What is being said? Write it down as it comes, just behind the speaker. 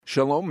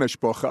Shalom,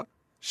 Mishpocha.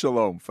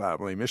 Shalom,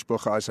 family.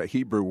 Mishpocha is a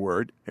Hebrew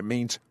word. It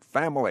means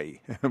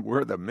family.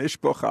 We're the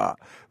Mishpocha,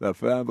 the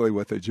family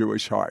with a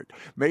Jewish heart,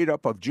 made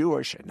up of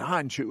Jewish and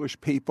non-Jewish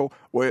people,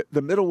 where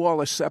the middle wall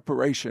of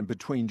separation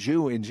between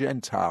Jew and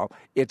Gentile,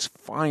 it's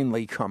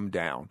finally come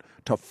down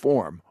to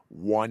form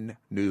one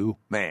new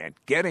man.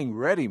 Getting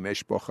ready,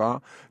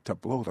 Mishpocha, to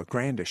blow the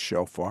grandest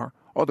shofar,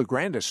 or the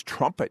grandest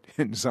trumpet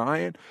in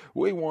Zion.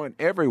 We want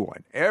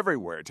everyone,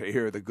 everywhere to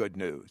hear the good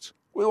news.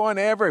 We want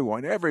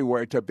everyone,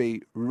 everywhere to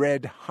be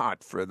red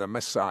hot for the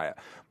Messiah.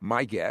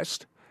 My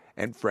guest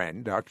and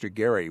friend, Dr.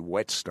 Gary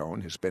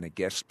Whetstone, has been a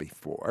guest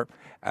before,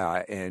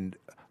 and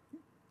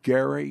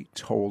Gary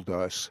told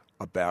us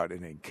about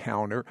an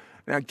encounter.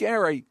 Now,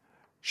 Gary,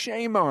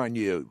 shame on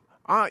you.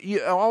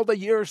 All the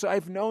years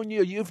I've known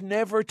you, you've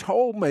never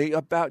told me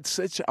about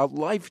such a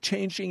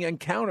life-changing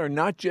encounter,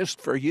 not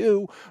just for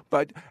you,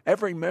 but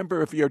every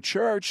member of your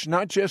church,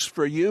 not just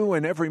for you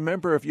and every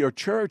member of your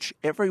church,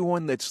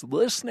 everyone that's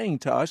listening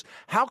to us.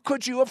 How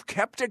could you have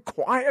kept it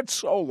quiet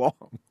so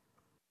long?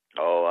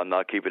 Oh, I'm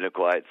not keeping it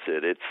quiet,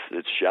 Sid.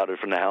 It's shouted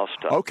from the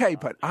housetops. Okay,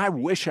 but I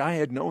wish I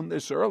had known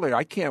this earlier.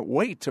 I can't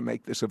wait to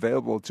make this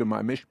available to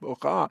my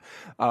Mishpocha.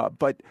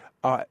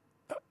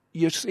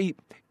 You see,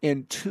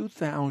 in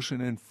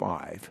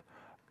 2005,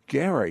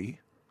 Gary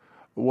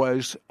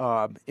was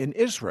in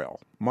Israel,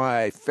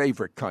 my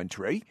favorite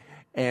country,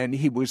 and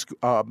he was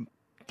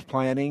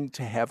planning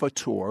to have a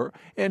tour,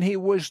 and he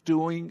was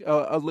doing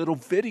a little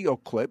video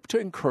clip to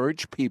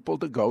encourage people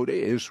to go to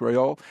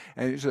Israel.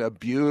 And it's a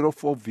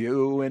beautiful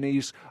view, and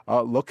he's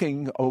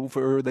looking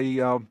over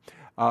the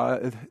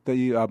I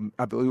believe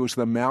it was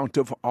the Mount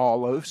of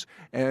Olives,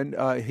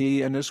 and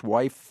he and his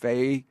wife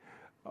Faye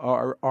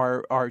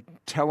are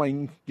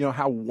telling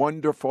how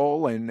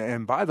wonderful,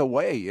 and by the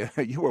way,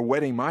 you were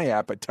whetting my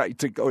appetite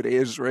to go to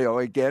Israel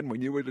again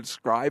when you were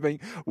describing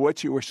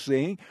what you were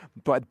seeing.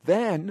 But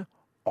then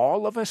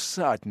all of a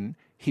sudden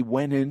he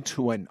went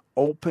into an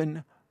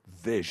open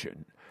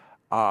vision.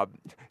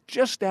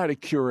 Just out of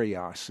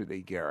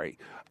curiosity, Gary,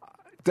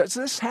 does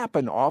this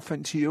happen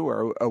often to you,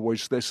 or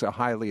was this a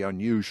highly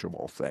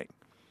unusual thing?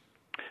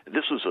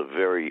 This was a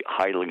very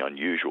highly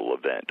unusual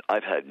event.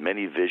 I've had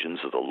many visions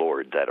of the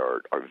Lord that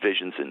are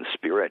visions in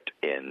spirit,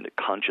 in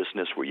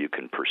consciousness, where you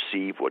can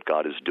perceive what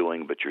God is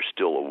doing, but you're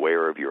still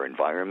aware of your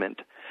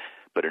environment.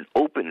 But an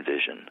open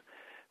vision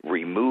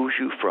removes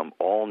you from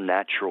all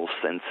natural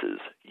senses.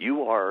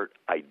 You are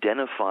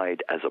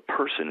identified as a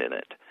person in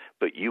it,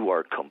 but you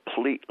are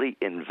completely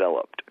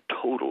enveloped,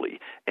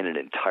 totally, in an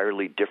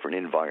entirely different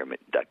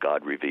environment that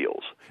God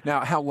reveals.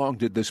 Now, how long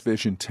did this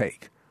vision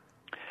take?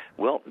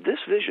 Well, this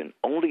vision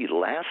only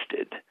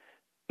lasted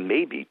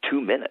maybe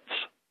 2 minutes,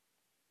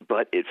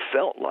 but it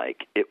felt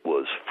like it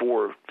was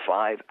 4 or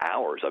 5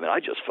 hours. I mean, I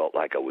just felt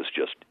like I was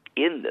just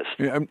in this.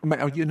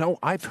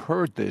 I've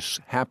heard this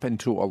happen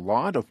to a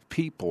lot of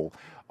people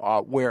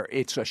where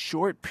it's a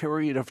short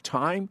period of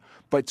time,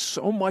 but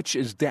so much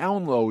is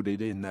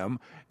downloaded in them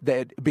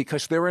that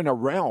because they're in a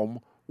realm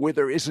where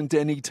there isn't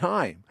any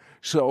time.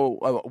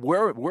 So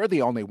we're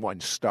the only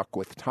ones stuck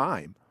with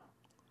time.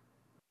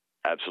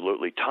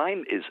 Absolutely.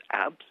 Time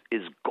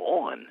is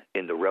gone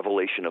in the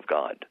revelation of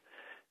God.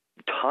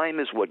 Time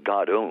is what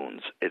God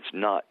owns. It's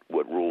not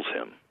what rules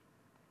him.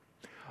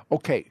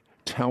 Okay,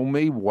 tell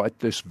me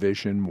what this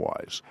vision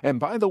was. And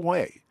by the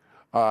way,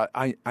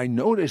 I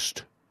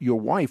noticed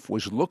your wife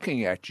was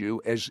looking at you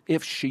as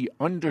if she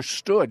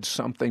understood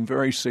something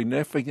very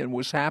significant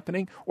was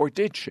happening, or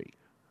did she?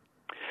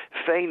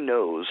 Faye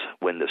knows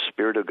when the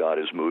Spirit of God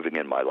is moving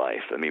in my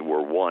life. I mean,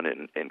 we're one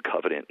in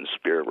covenant and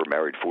spirit. We're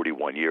married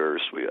 41 years.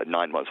 We had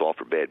 9 months off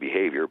for bad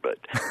behavior, but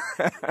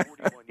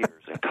 41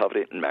 years in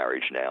covenant and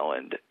marriage now,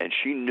 and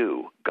she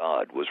knew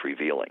God was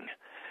revealing.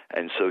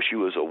 And so she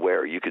was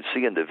aware. You could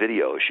see in the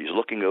video, she's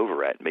looking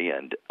over at me,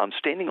 and I'm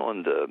standing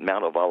on the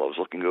Mount of Olives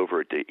looking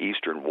over at the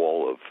eastern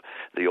wall of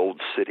the old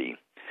city,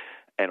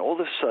 and all of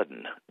a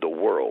sudden, the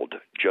world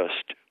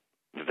just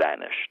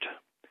vanished.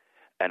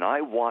 And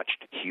I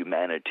watched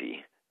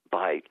humanity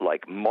by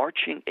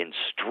marching in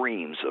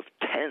streams of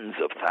tens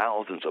of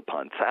thousands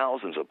upon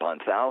thousands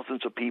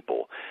of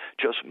people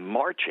just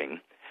marching.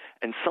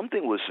 And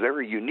something was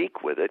very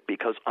unique with it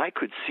because I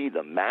could see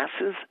the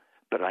masses,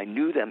 but I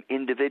knew them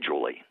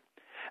individually.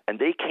 And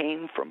they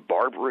came from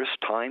barbarous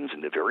times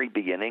in the very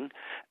beginning,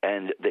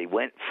 and they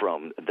went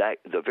from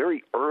the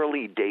very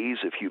early days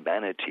of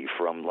humanity,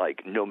 from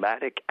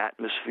nomadic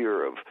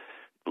atmosphere of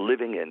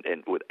living in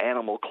with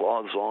animal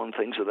cloths on,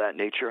 things of that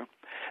nature.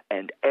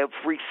 And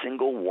every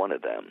single one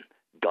of them,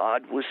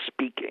 God was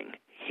speaking,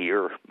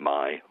 "Hear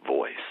my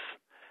voice."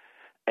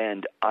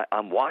 And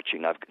I'm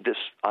watching.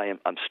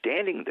 I'm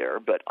standing there,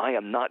 but I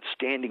am not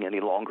standing any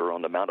longer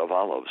on the Mount of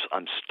Olives.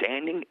 I'm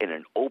standing in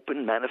an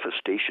open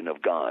manifestation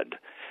of God,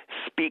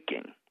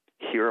 speaking,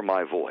 "Hear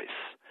my voice,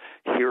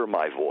 hear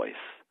my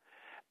voice."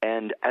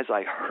 And as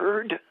I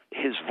heard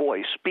his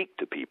voice speak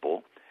to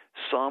people,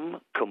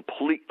 some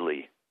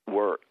completely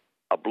were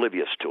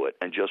oblivious to it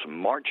and just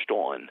marched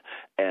on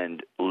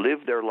and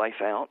lived their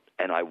life out.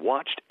 And I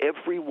watched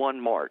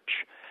everyone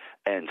march.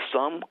 and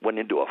some went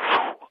into a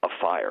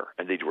fire,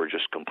 and they were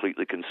just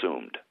completely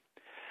consumed.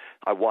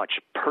 I watched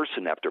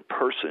person after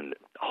person,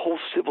 whole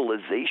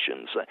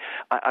civilizations.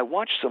 I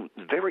watched some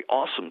very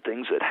awesome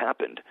things that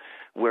happened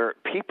where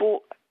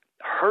people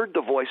heard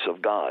the voice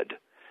of God,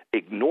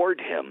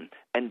 ignored him,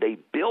 and they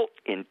built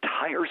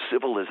entire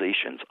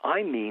civilizations.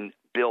 I mean,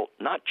 built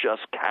not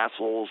just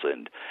castles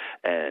and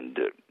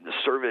the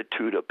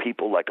servitude of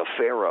people like a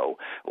pharaoh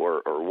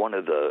or one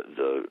of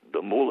the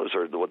mullahs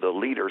or the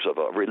leaders of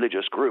a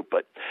religious group,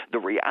 but the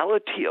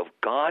reality of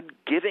God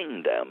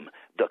giving them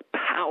the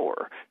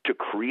power to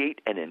create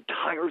an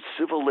entire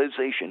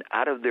civilization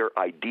out of their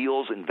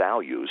ideals and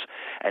values.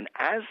 And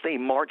as they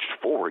marched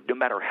forward, no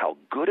matter how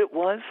good it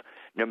was,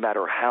 no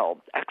matter how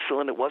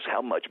excellent it was,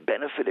 how much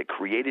benefit it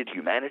created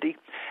humanity,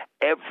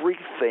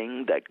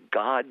 everything that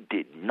God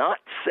did not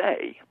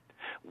say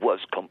was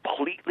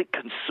completely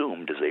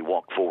consumed as they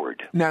walked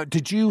forward. Now,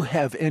 did you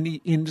have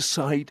any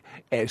insight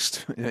as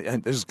to,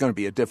 and this is going to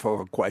be a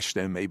difficult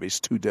question, maybe it's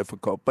too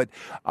difficult, but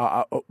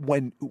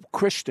when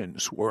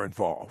Christians were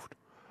involved,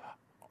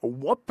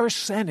 what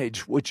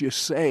percentage would you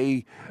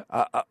say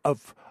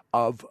of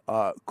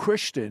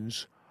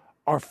Christians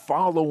are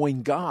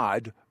following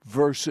God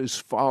versus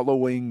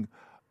following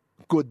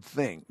good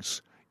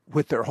things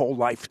with their whole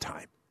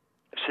lifetime?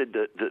 I said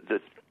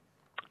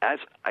as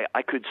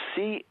I could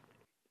see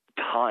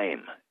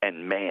time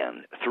and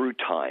man through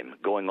time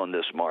going on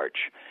this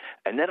march,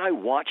 and then I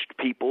watched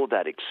people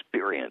that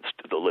experienced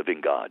the living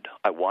God.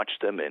 I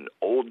watched them in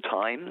old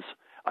times.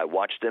 I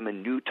watched them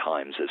in new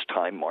times as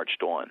time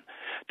marched on.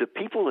 The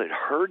people that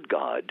heard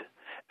God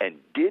and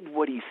did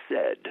what he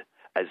said,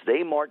 as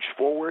they marched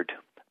forward,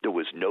 there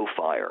was no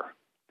fire.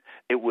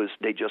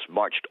 They just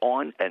marched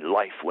on and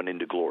life went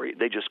into glory.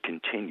 They just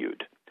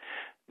continued.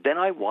 Then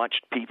I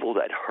watched people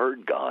that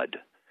heard God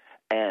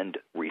and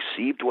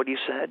received what he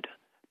said,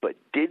 but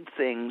did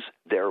things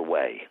their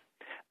way,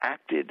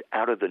 acted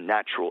out of the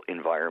natural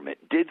environment,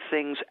 did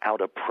things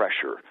out of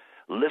pressure,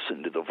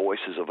 listened to the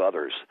voices of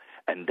others,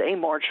 and they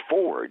marched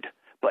forward,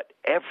 but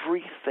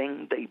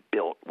everything they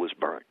built was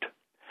burnt.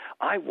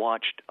 I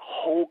watched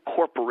whole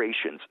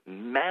corporations,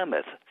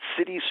 mammoth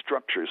city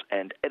structures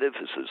and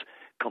edifices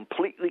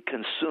completely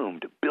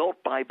consumed,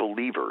 built by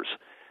believers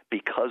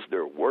because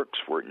their works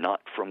were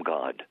not from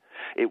God.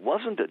 It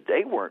wasn't that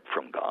they weren't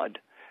from God,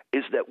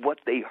 is that what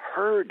they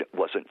heard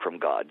wasn't from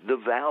God. The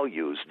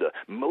values, the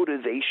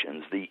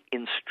motivations, the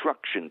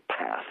instruction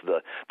path,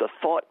 the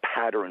thought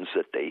patterns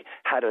that they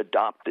had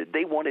adopted.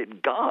 They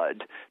wanted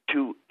God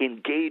to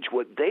engage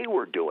what they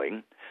were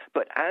doing,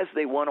 but as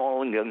they went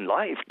on in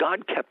life,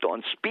 God kept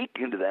on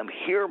speaking to them,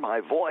 hear my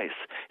voice,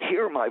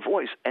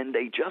 and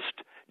they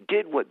just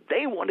did what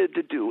they wanted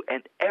to do,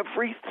 and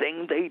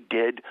everything they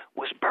did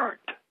was burnt.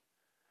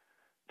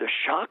 The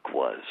shock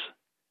was,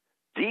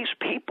 these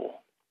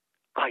people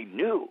I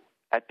knew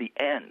at the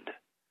end,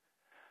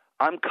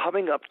 I'm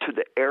coming up to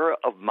the era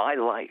of my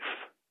life,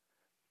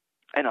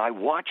 and I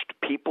watched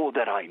people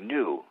that I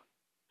knew,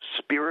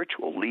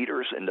 spiritual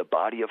leaders in the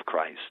body of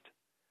Christ,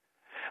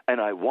 and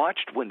I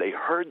watched when they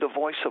heard the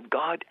voice of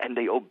God and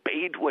they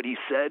obeyed what he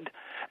said,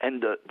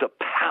 and the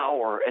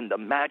power and the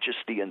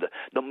majesty and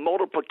the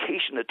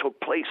multiplication that took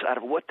place out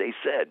of what they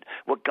said,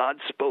 what God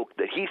spoke,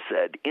 that he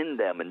said in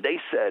them, and they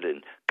said,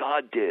 and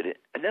God did it.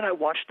 And then I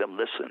watched them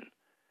listen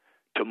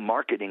to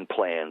marketing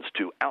plans,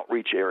 to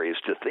outreach areas,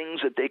 to things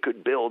that they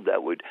could build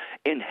that would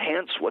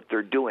enhance what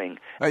they're doing.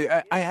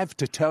 I have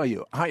to tell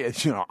you,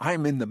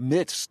 I'm in the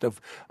midst of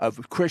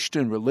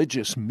Christian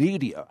religious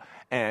media,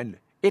 and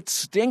it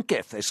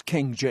stinketh, as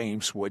King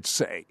James would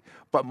say.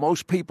 But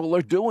most people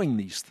are doing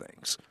these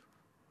things.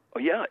 Oh,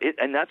 yeah,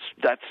 and that's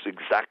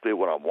exactly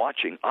what I'm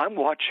watching. I'm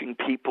watching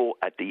people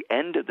at the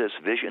end of this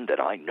vision that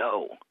I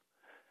know.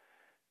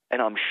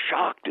 And I'm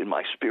shocked in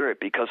my spirit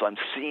because I'm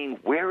seeing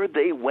where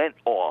they went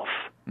off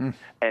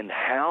and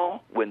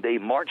how, when they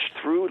marched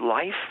through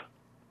life,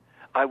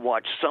 I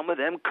watched some of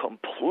them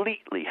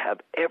completely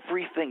have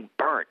everything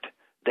burnt.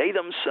 They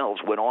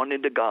themselves went on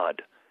into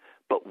God,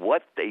 but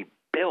what they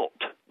built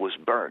was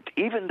burnt,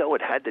 even though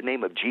it had the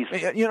name of Jesus.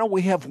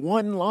 We have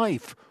one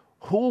life.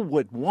 Who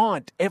would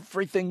want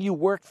everything you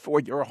worked for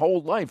your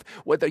whole life,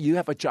 whether you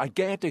have a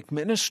gigantic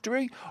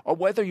ministry or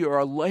whether you're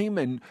a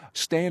layman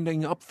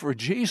standing up for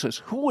Jesus?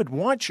 Who would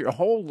want your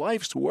whole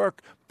life's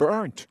work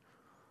burnt?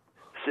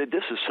 Sid,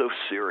 this is so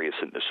serious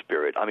in the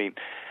spirit. I mean,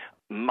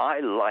 my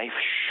life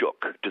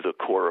shook to the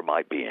core of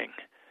my being.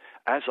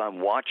 As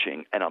I'm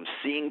watching and I'm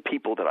seeing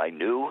people that I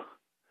knew,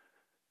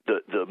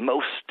 the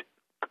most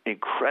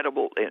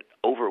incredible and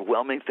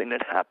overwhelming thing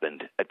that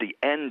happened, at the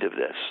end of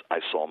this, I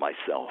saw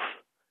myself.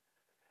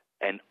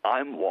 And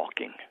I'm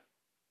walking.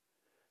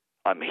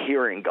 I'm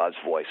hearing God's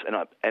voice.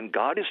 And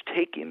God is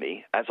taking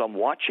me as I'm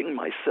watching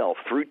myself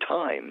through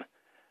time.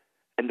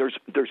 And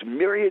there's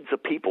myriads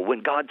of people.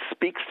 When God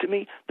speaks to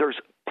me, there's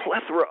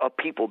plethora of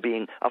people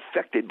being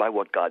affected by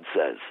what God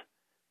says.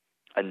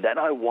 And then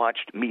I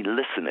watched me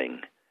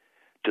listening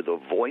to the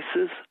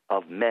voices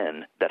of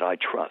men that I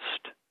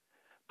trust.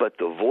 But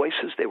the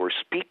voices they were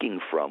speaking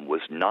from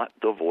was not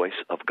the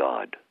voice of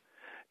God.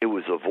 It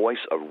was a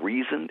voice of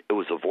reason. It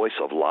was a voice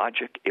of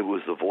logic. It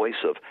was the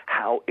voice of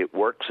how it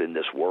works in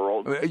this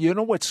world. You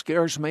know what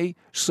scares me?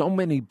 So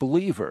many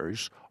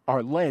believers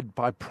are led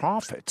by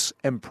prophets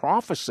and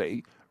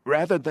prophecy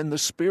rather than the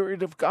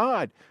Spirit of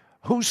God.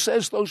 Who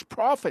says those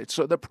prophets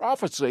or the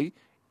prophecy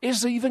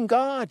is even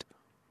God?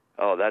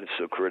 Oh, that is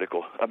so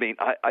critical. I mean,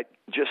 I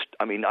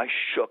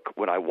shook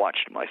when I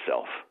watched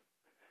myself.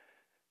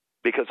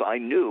 Because I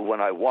knew when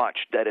I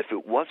watched that if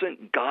it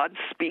wasn't God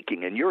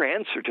speaking, and your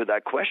answer to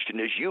that question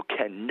is you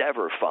can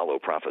never follow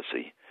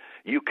prophecy.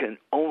 You can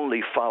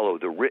only follow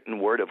the written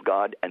word of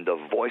God and the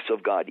voice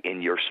of God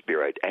in your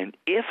spirit. And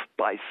if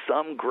by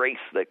some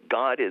grace that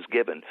God has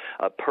given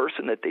a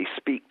person that they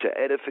speak to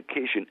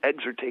edification,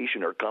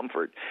 exhortation, or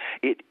comfort,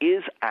 it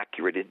is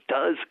accurate.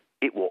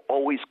 It will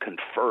always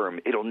confirm.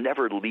 It'll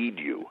never lead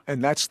you.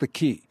 And that's the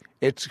key.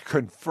 It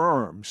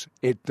confirms.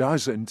 It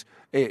doesn't.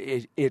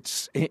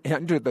 It's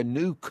under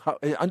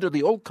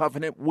the old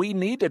covenant. We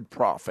needed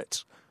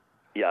prophets.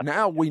 Yeah.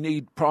 Now we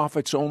need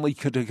prophets only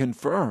to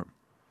confirm.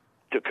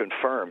 To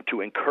confirm, to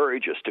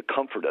encourage us, to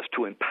comfort us,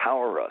 to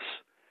empower us.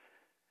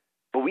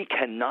 But we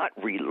cannot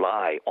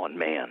rely on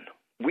man.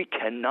 We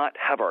cannot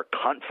have our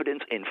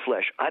confidence in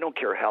flesh. I don't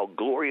care how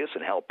glorious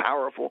and how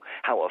powerful,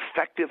 how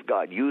effective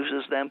God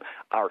uses them.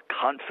 Our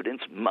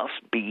confidence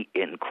must be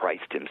in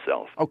Christ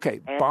himself.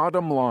 Okay,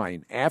 bottom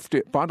line,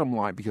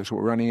 because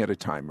we're running out of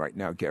time right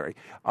now, Gary,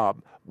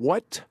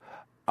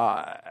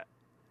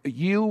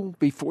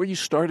 before you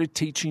started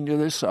teaching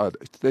this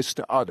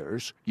to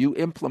others, you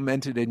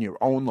implemented in your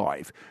own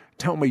life.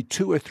 Tell me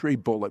 2 or 3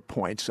 bullet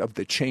points of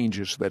the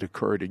changes that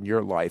occurred in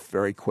your life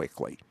very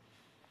quickly.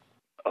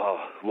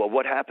 Well,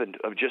 what happened?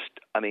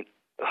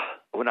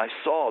 When I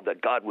saw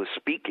that God was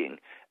speaking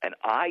and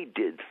I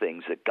did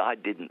things that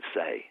God didn't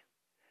say,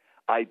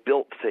 I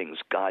built things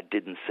God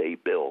didn't say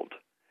build.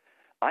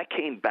 I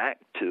came back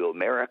to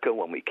America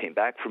when we came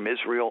back from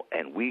Israel,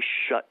 and we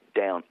shut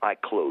down. I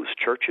closed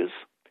churches.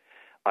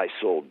 I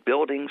sold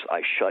buildings.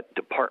 I shut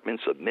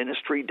departments of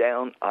ministry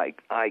down. I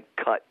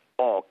cut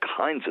all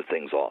kinds of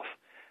things off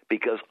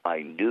because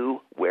I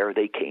knew where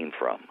they came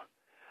from.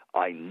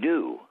 I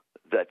knew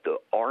that the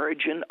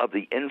origin of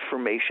the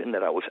information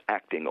that I was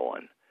acting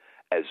on,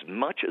 as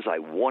much as I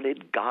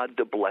wanted God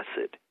to bless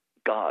it,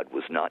 God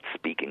was not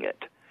speaking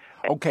it.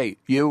 Okay,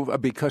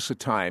 because of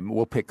time,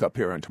 we'll pick up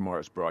here on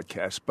tomorrow's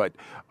broadcast, but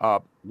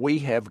we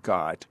have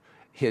got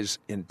his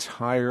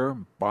entire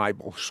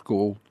Bible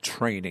school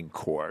training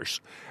course.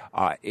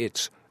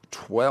 It's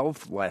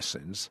 12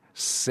 lessons,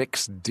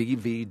 6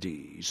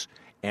 DVDs,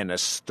 and a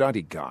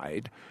study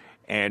guide.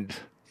 And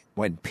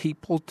when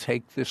people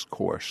take this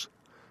course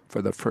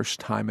for the first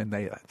time in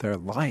their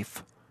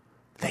life,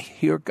 they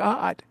hear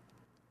God.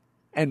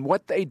 And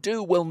what they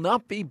do will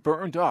not be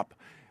burned up.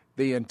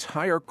 The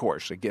entire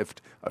course, a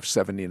gift of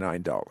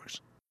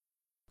 $79.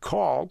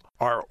 Call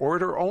our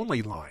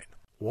order-only line,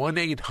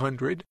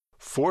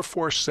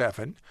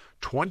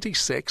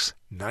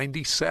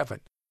 1-800-447-2697,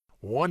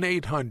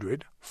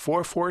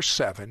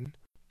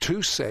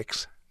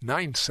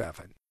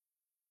 1-800-447-2697.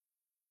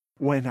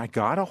 When I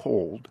got a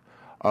hold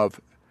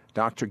of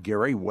Dr.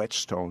 Gary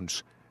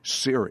Whetstone's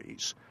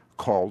series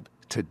called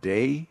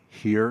Today,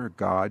 Hear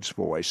God's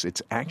Voice.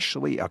 It's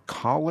actually a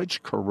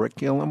college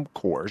curriculum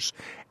course,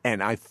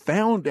 and I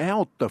found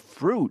out the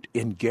fruit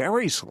in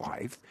Gary's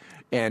life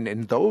and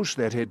in those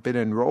that had been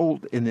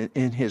enrolled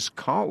in his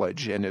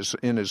college and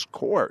in his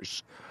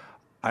course.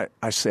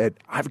 I said,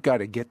 I've got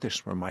to get this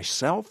for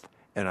myself,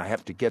 and I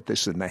have to get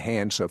this in the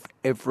hands of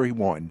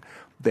everyone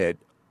that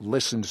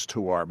listens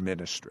to our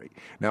ministry.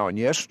 Now, in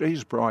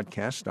yesterday's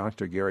broadcast,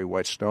 Dr. Gary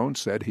Whetstone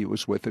said he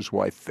was with his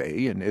wife,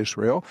 Faye, in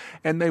Israel,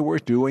 and they were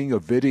doing a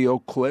video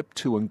clip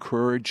to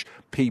encourage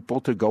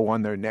people to go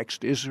on their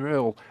next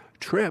Israel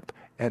trip.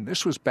 And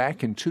this was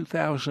back in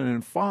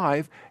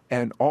 2005,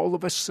 and all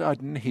of a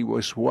sudden, he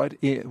was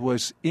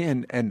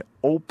in an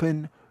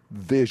open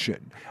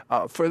vision.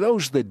 For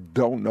those that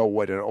don't know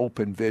what an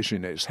open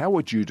vision is, how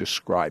would you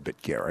describe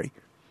it, Gary?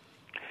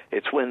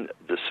 It's when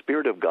the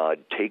Spirit of God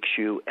takes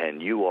you and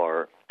you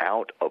are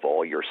out of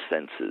all your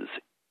senses.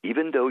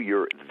 Even though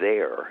you're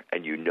there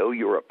and you know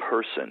you're a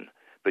person,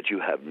 but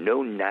you have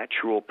no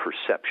natural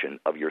perception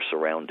of your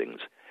surroundings.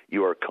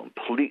 You are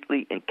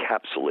completely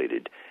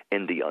encapsulated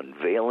in the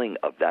unveiling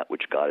of that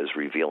which God is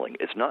revealing.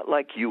 It's not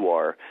like you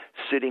are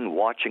sitting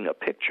watching a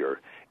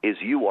picture.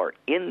 You are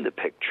in the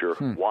picture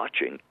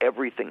watching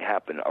everything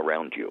happen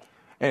around you.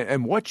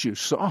 And what you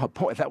saw,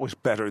 boy, that was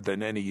better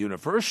than any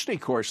university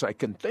course I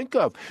can think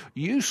of.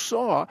 You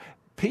saw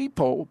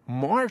people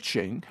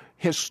marching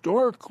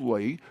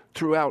historically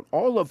throughout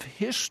all of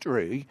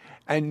history,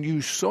 and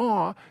you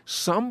saw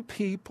some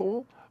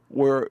people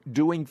were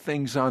doing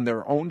things on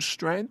their own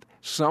strength.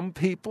 Some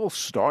people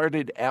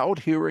started out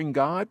hearing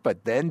God,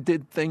 but then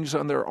did things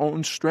on their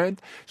own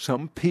strength.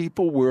 Some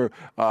people were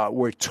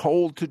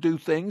told to do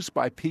things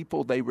by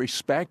people they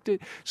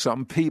respected.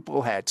 Some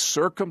people had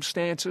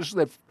circumstances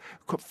that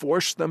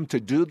forced them to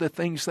do the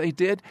things they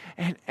did.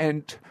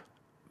 And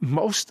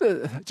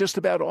just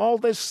about all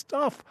this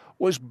stuff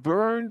was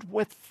burned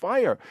with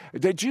fire.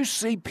 Did you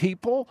see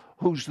people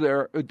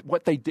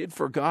what they did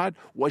for God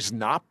was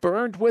not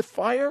burned with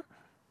fire?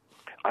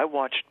 I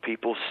watched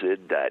people,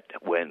 Sid, that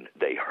when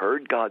they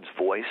heard God's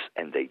voice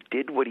and they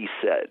did what he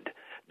said,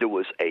 there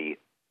was a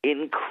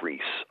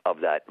increase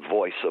of that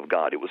voice of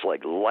God. It was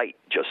like light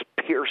just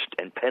pierced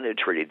and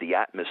penetrated the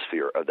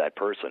atmosphere of that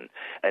person,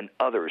 and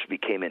others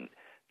became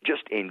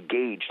just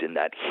engaged in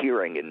that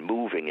hearing and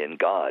moving in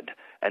God.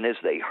 And as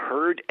they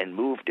heard and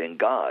moved in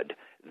God,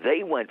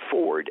 they went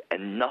forward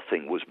and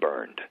nothing was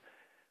burned.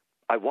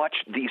 I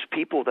watched these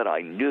people that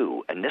I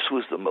knew, and this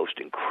was the most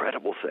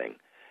incredible thing,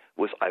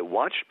 was I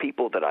watched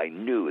people that I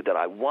knew, that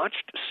I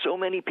watched so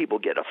many people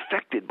get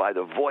affected by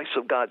the voice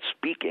of God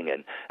speaking,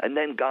 and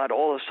then God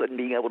all of a sudden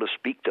being able to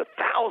speak to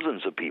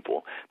thousands of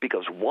people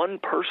because one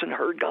person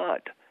heard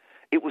God.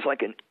 It was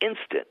like an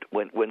instant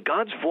when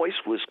God's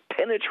voice was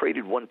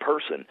penetrated one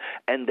person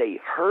and they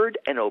heard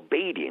and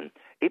obeyed him,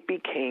 it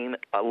became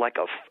like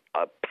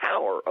a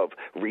power of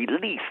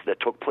release that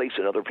took place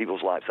in other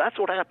people's lives. That's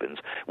what happens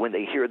when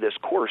they hear this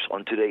course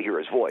on Today Hear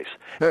His Voice.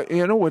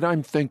 You know what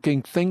I'm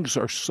thinking? Things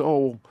are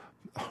so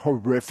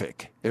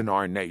horrific in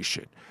our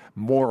nation,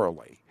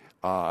 morally.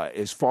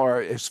 As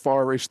far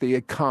as the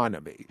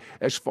economy,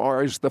 as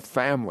far as the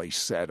family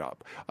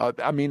setup.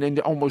 I mean, in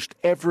almost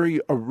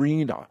every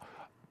arena.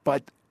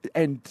 But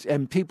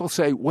and people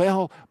say,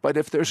 well, but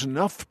if there's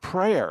enough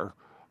prayer,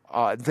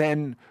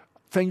 then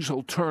things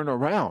will turn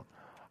around.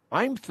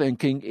 I'm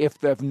thinking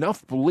if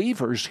enough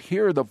believers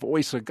hear the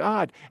voice of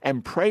God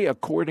and pray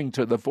according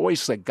to the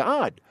voice of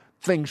God,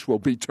 things will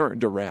be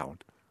turned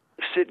around.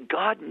 Sid,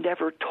 God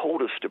never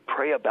told us to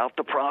pray about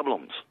the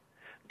problems.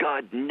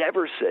 God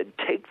never said,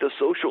 take the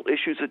social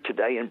issues of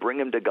today and bring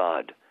them to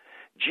God.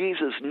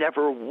 Jesus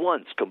never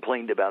once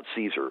complained about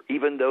Caesar,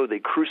 even though they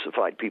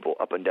crucified people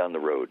up and down the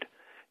road.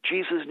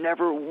 Jesus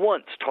never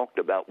once talked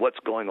about what's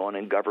going on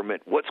in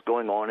government, what's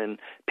going on in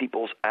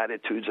people's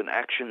attitudes and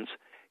actions.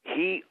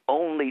 He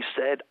only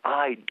said,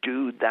 I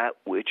do that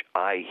which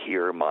I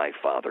hear my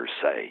Father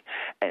say.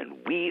 And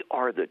we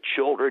are the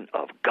children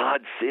of God,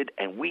 Sid,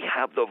 and we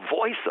have the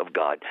voice of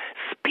God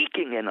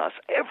speaking in us.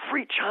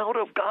 Every child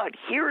of God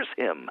hears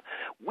him.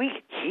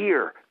 We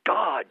hear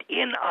God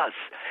in us,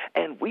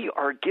 and we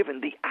are given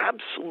the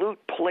absolute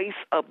place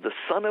of the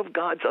Son of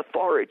God's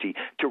authority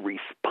to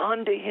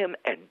respond to him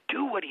and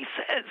do what he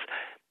says.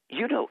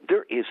 You know,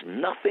 there is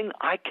nothing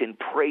I can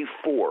pray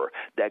for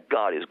that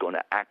God is going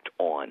to act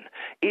on.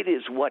 It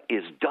is what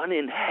is done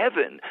in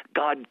heaven.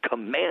 God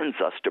commands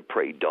us to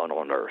pray done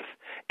on earth.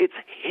 It's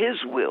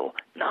his will,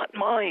 not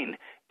mine.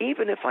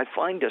 Even if I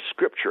find a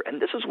scripture, and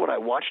this is what I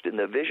watched in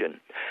the vision,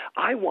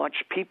 I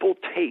watched people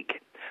take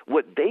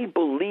what they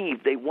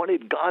believed they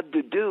wanted God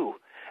to do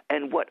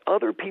and what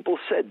other people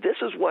said, this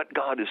is what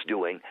God is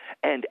doing,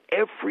 and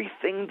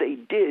everything they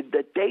did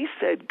that they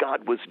said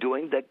God was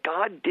doing that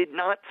God did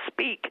not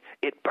speak,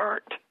 it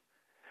burnt.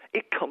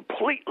 It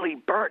completely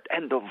burnt,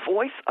 and the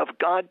voice of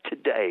God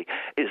today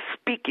is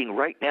speaking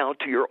right now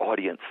to your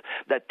audience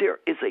that there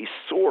is a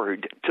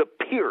sword to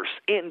pierce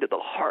into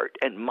the heart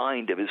and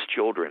mind of his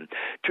children,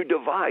 to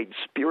divide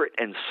spirit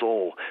and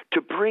soul,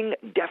 to bring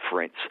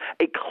deference,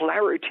 a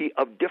clarity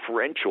of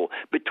differential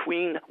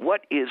between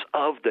what is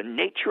of the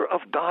nature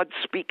of God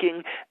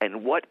speaking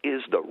and what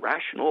is the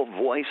rational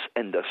voice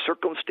and the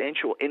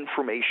circumstantial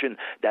information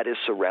that is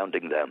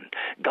surrounding them.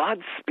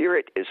 God's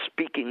Spirit is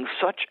speaking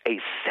such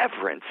a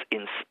severance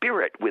in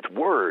spirit with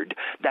word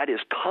that is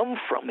come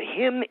from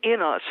him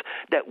in us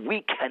that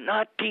we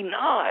cannot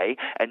deny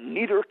and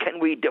neither can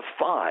we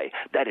defy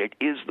that it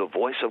is the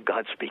voice of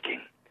God speaking.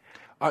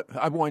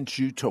 I want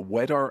you to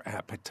whet our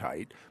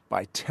appetite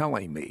by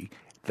telling me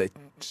that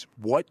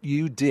what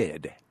you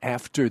did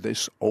after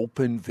this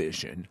open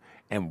vision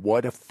and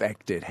what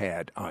effect it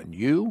had on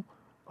you,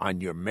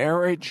 on your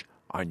marriage,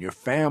 on your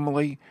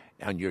family,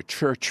 on your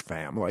church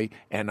family,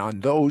 and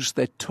on those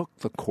that took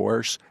the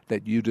course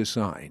that you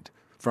designed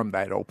from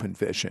that open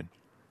vision.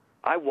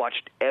 I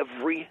watched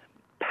every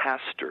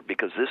pastor,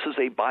 because this is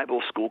a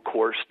Bible school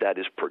course that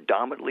is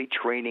predominantly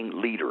training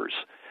leaders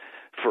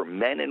for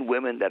men and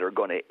women that are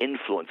going to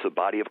influence the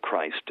body of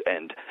Christ,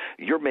 and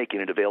you're making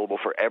it available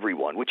for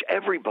everyone, which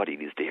everybody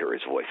needs to hear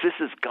his voice. This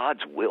is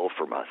God's will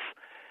from us.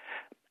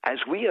 As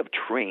we have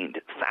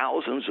trained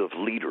thousands of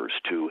leaders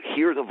to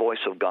hear the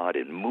voice of God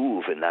and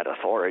move in that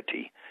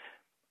authority,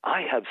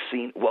 I have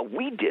seen what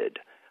we did.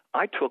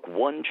 I took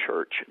one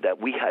church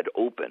that we had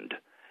opened,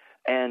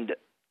 and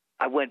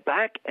I went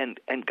back and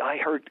I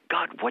heard,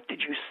 God, what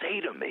did you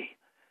say to me?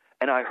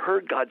 And I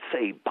heard God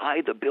say,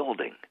 buy the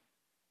building.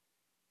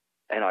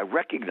 And I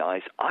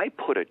recognized I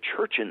put a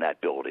church in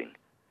that building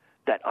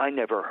that I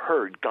never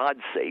heard God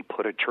say,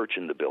 put a church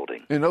in the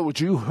building. In other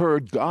words, you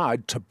heard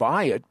God to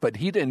buy it, but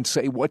he didn't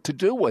say what to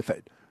do with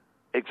it.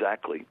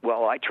 Exactly.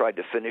 Well, I tried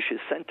to finish his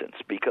sentence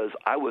because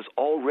I was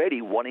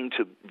already wanting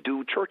to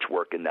do church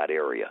work in that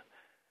area.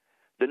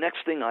 The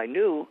next thing I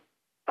knew,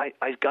 I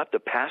got the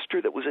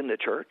pastor that was in the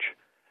church.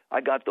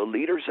 I got the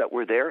leaders that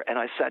were there, and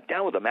I sat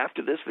down with them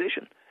after this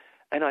vision.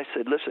 And I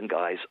said, listen,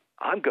 guys,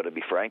 I'm going to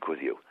be frank with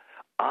you.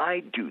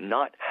 I do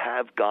not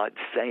have God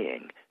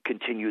saying,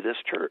 continue this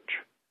church.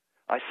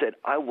 I said,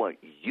 I want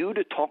you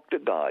to talk to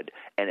God,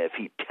 and if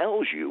he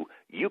tells you,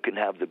 you can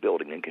have the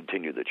building and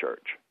continue the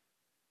church.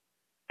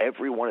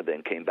 Every one of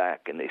them came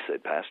back, and they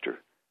said, Pastor,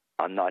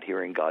 I'm not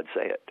hearing God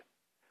say it.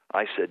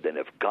 I said, then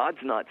if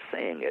God's not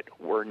saying it,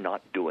 we're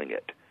not doing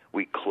it.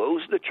 We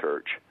closed the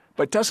church.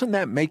 But doesn't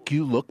that make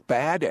you look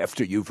bad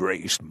after you've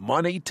raised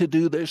money to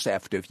do this,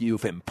 after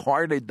you've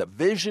imparted the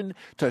vision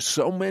to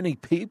so many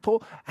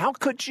people? How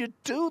could you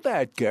do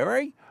that,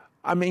 Gary?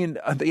 I mean,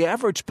 the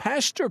average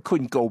pastor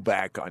couldn't go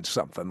back on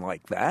something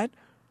like that.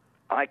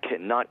 I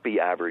cannot be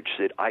average,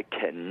 Sid. I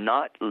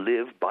cannot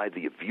live by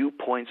the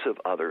viewpoints of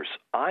others.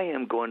 I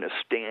am going to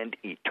stand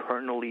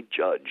eternally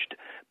judged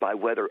by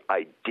whether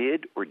I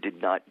did or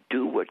did not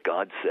do what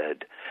God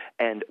said.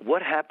 And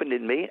what happened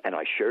in me, and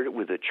I shared it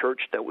with a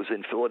church that was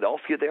in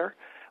Philadelphia there,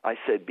 I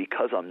said,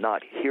 because I'm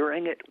not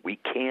hearing it, we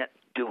can't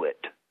do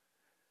it.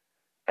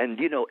 And,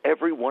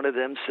 every one of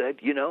them said,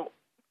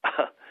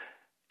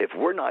 if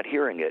we're not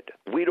hearing it,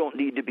 we don't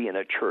need to be in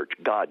a church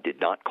God did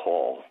not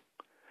call.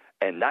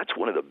 And that's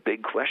one of the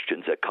big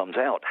questions that comes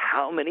out.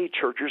 How many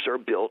churches are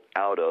built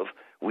out of,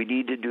 we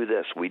need to do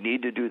this, we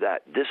need to do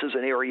that, this is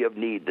an area of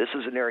need, this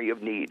is an area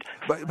of need.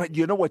 But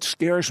you know what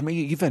scares me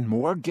even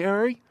more,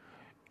 Gary,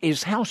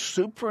 is how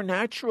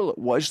supernatural it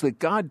was that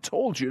God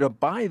told you to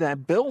buy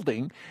that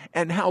building,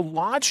 and how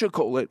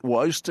logical it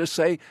was to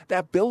say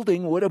that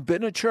building would have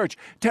been a church.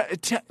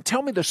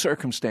 Tell me the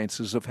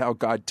circumstances of how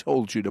God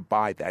told you to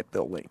buy that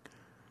building.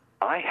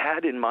 I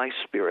had in my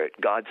spirit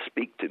God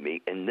speak to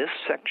me in this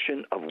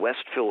section of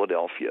West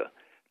Philadelphia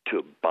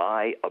to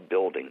buy a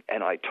building.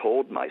 And I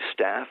told my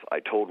staff, I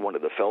told one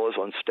of the fellows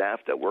on staff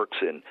that works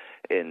in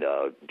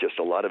just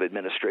a lot of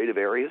administrative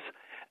areas,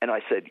 and I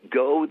said,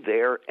 go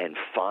there and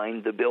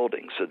find the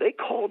building. So they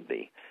called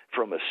me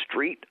from a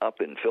street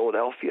up in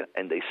Philadelphia,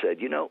 and they said,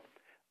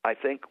 I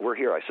think we're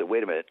here. I said,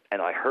 wait a minute.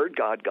 And I heard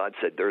God. God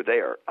said, they're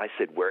there. I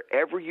said,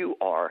 wherever you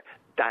are,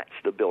 that's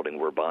the building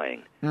we're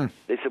buying.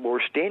 They said, well,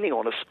 we're standing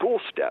on a school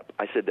step.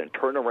 I said, then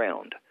turn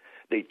around.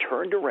 They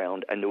turned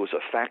around, and there was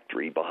a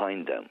factory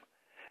behind them.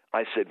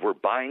 I said, we're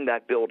buying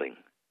that building.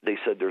 They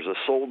said, there's a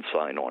sold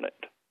sign on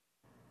it.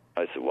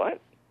 I said,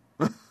 what?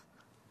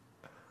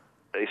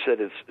 They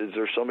said, is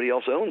there somebody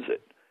else owns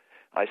it?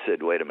 I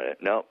said, wait a minute.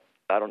 No,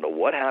 I don't know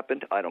what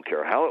happened. I don't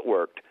care how it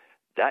worked.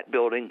 That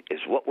building is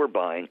what we're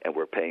buying, and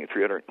we're paying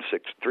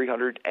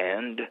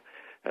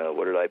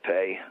what did I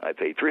pay? I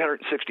paid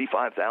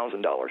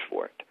 $365,000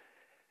 for it.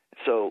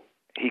 So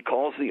he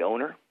calls the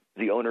owner.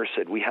 The owner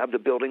said, we have the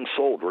building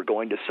sold. We're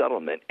going to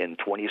settlement in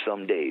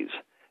 20-some days.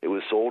 It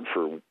was sold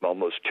for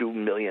almost $2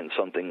 million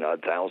something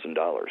thousand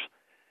dollars.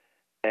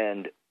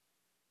 And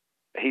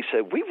he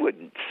said, we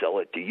wouldn't sell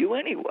it to you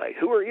anyway.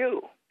 Who are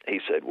you? He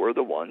said, we're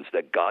the ones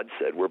that God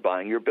said we're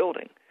buying your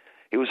building.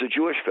 He was a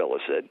Jewish fellow,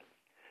 said.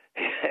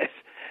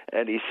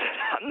 And he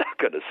said, I'm not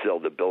going to sell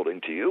the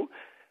building to you.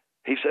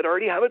 He said, I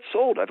already have it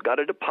sold. I've got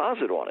a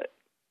deposit on it.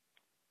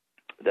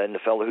 Then the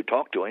fellow who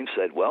talked to him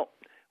said, well,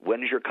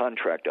 when is your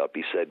contract up?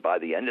 He said, by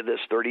the end of this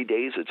 30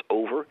 days, it's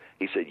over.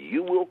 He said,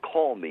 you will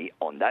call me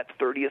on that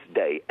 30th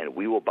day, and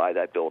we will buy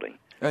that building.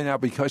 And now,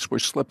 because we're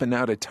slipping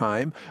out of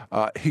time,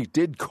 he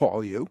did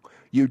call you.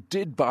 You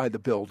did buy the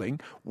building.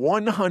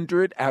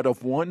 100 out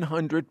of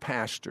 100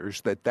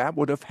 pastors that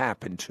would have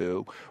happened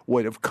to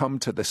would have come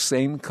to the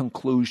same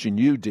conclusion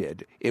you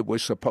did. It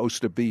was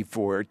supposed to be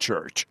for a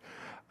church.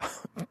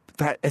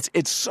 That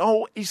it's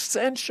so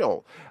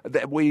essential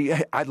that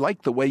I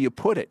like the way you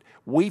put it.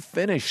 We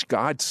finish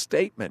God's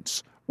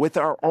statements with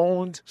our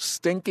own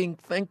stinking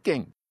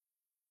thinking.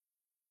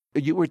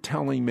 You were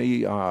telling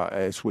me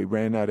as we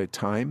ran out of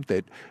time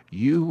that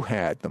you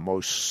had the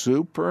most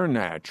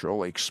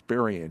supernatural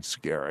experience,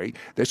 Gary.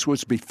 This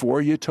was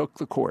before you took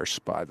the course,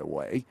 by the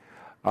way.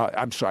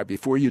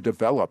 Before you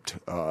developed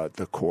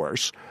the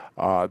course.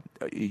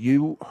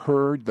 You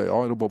heard the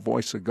audible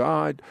voice of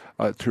God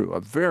through a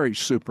very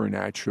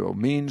supernatural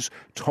means,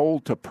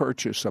 told to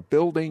purchase a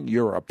building.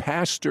 You're a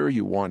pastor.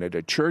 You wanted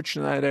a church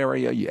in that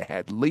area. You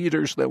had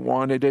leaders that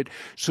wanted it.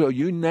 So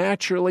you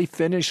naturally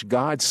finished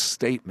God's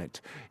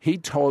statement. He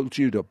told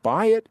you to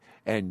buy it,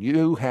 and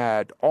you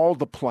had all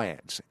the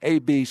plans, A,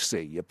 B,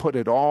 C. You put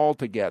it all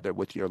together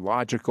with your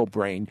logical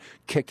brain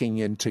kicking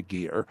into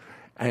gear.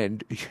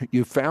 And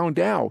you found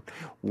out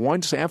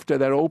once after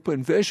that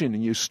open vision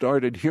and you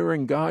started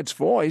hearing God's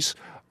voice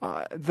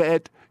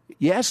that,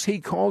 yes, he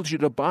called you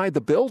to buy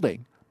the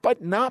building,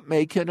 but not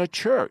make it a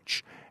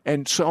church.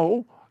 And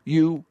so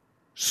you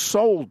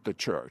sold the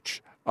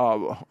church.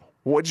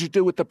 What did you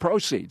do with the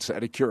proceeds,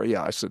 out of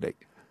curiosity?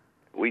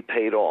 We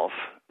paid off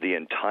the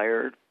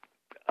entire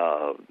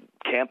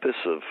campus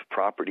of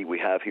property we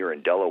have here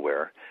in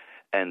Delaware.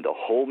 And the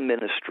whole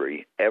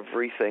ministry,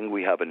 everything,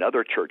 we have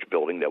another church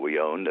building that we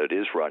own that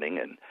is running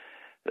and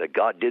that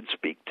God did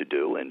speak to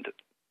do, and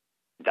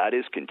that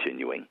is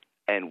continuing.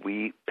 And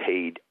we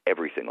paid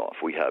everything off.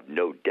 We have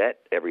no debt.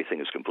 Everything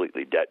is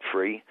completely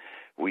debt-free.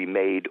 We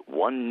made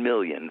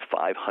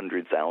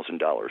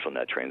 $1,500,000 on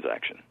that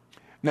transaction.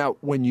 Now,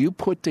 when you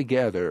put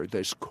together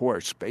this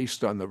course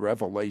based on the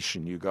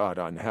revelation you got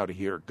on how to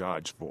hear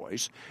God's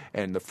voice,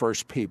 and the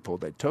first people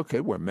that took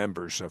it were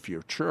members of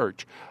your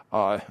church,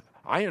 I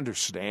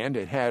understand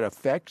it had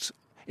effects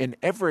in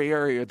every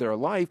area of their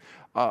life.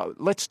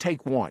 Let's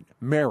take one,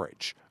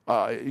 marriage.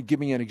 Give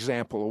me an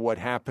example of what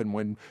happened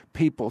when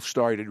people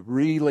started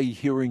really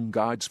hearing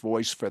God's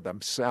voice for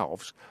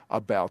themselves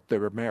about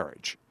their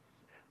marriage.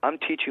 I'm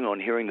teaching on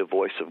hearing the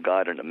voice of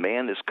God, and a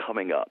man is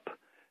coming up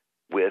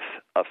with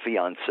a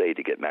fiancée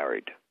to get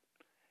married.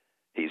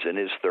 He's in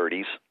his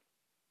 30s,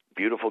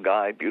 beautiful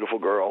guy, beautiful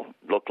girl,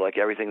 look like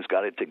everything's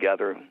got it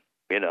together.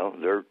 And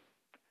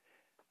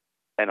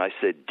I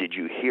said, did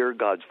you hear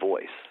God's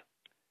voice?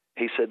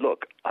 He said,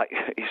 look,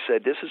 he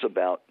said, this is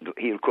about,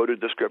 he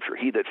quoted the scripture,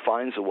 he that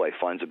finds a wife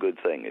finds a good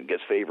thing and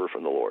gets favor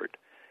from the Lord.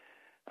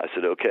 I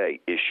said, okay,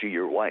 is she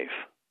your wife?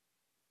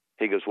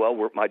 He goes,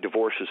 well, my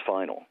divorce is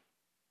final.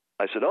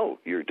 I said, oh,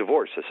 you're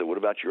divorced. I said, what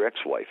about your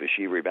ex-wife? Is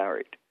she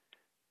remarried?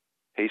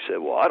 He said,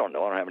 well, I don't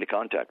know. I don't have any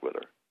contact with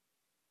her.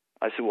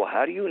 I said, well,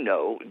 how do you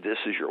know this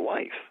is your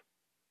wife?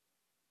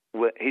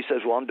 He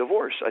says, well, I'm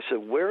divorced. I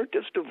said, where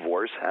does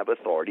divorce have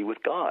authority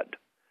with God?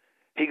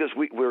 He goes,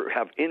 we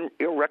have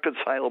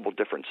irreconcilable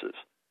differences.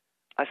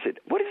 I said,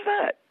 what is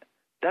that?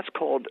 That's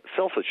called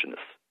selfishness.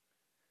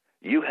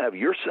 You have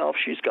yourself,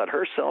 she's got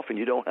herself, and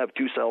you don't have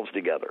two selves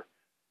together.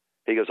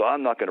 He goes,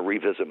 I'm not going to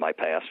revisit my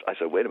past. I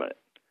said, wait a minute.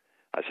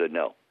 I said,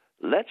 no.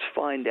 Let's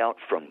find out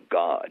from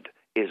God.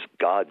 Is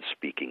God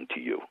speaking to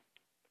you?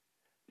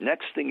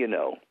 Next thing you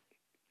know,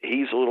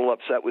 he's a little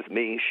upset with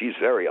me. She's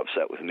very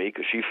upset with me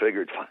because she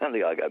figured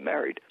finally I got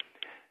married.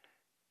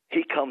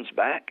 He comes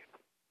back.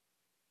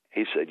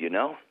 He said,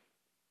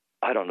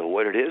 I don't know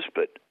what it is,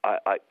 but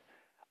I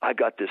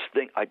got this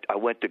thing. I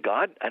went to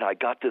God, and I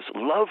got this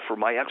love for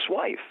my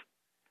ex-wife.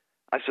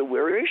 I said,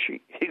 where is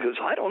she? He goes,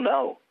 I don't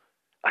know.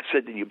 I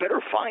said, then you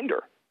better find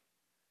her.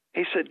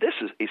 He said,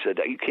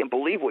 you can't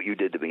believe what you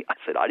did to me. I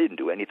said, I didn't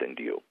do anything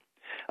to you.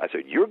 I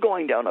said, you're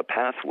going down a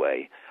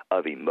pathway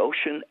of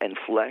emotion and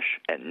flesh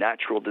and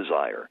natural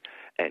desire,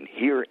 and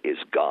here is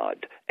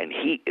God, and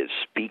he is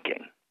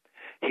speaking.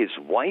 His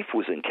wife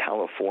was in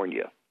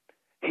California.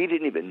 He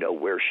didn't even know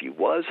where she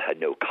was, had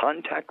no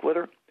contact with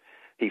her.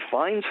 He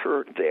finds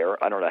her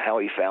there. I don't know how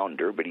he found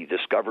her, but he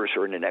discovers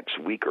her in the next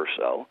week or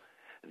so.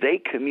 They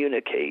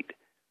communicate.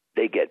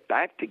 They get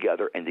back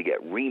together, and they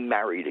get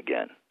remarried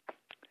again.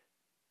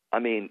 I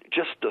mean,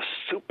 just the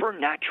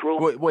supernatural.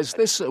 Was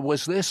this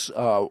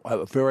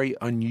a very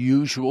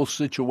unusual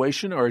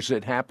situation, or has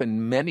it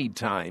happened many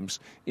times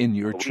in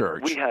your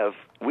church?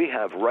 We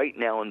have right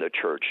now in the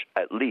church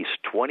at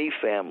least 20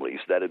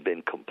 families that have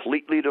been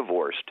completely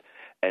divorced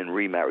and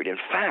remarried. In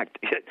fact,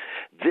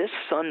 this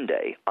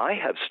Sunday, I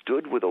have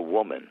stood with a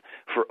woman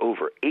for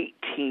over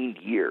 18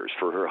 years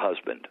for her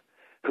husband,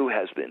 who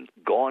has been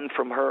gone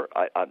from her.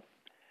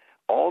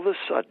 All of a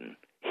sudden,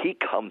 he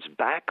comes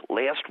back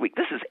last week.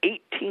 This is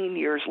 18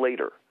 years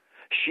later.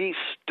 She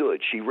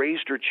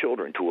raised her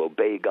children to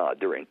obey God.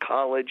 They're in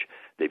college.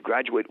 They've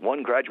graduated.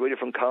 One graduated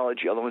from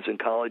college. The other one's in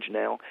college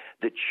now.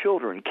 The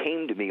children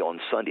came to me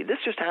on Sunday.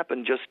 This just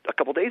happened just a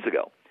couple days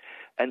ago.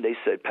 And they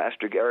said,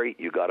 Pastor Gary,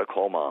 you got to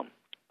call Mom.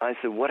 I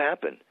said, what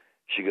happened?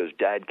 She goes,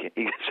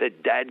 he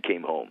said, Dad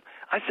came home.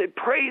 I said,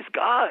 praise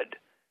God.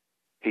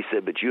 He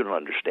said, but you don't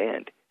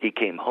understand. He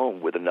came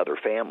home with another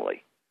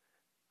family.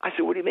 I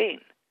said, what do you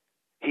mean?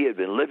 He had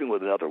been living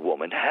with another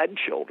woman, had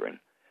children.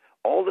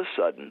 All of a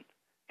sudden,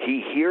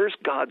 he hears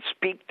God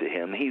speak to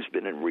him. He's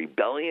been in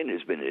rebellion.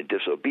 He's been in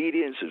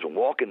disobedience. He's been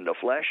walking in the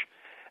flesh.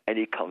 And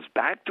he comes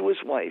back to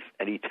his wife,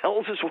 and he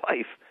tells his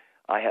wife,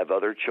 I have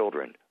other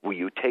children. Will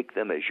you take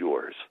them as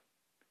yours?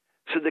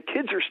 So the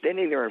kids are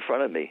standing there in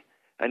front of me,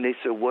 and they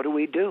said, what do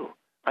we do?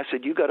 I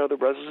said, you got other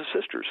brothers and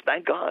sisters.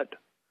 Thank God.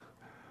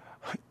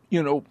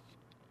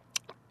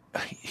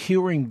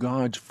 Hearing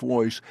God's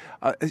voice,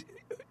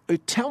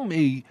 tell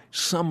me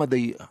some of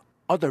the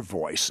other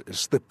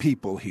voices that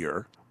people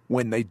hear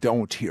when they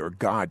don't hear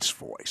God's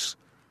voice.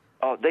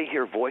 They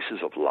hear voices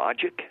of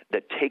logic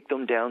that take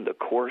them down the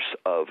course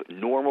of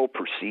normal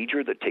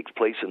procedure that takes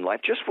place in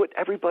life, just what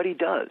everybody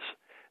does.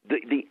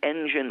 The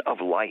engine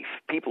of life.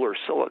 People are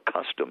so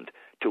accustomed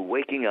to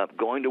waking up,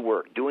 going to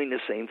work, doing the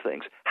same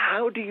things.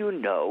 How do you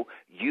know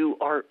you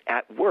are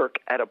at work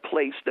at a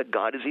place that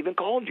God has even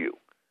called you?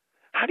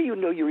 How do you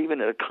know you're even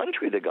in a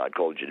country that God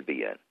called you to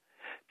be in?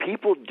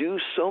 People do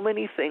so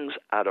many things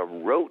out of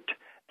rote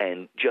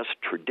and just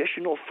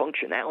traditional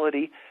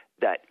functionality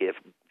that if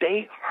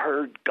they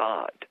heard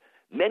God,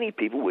 many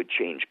people would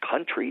change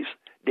countries,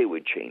 they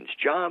would change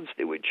jobs,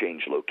 they would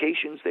change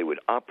locations, they would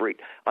operate.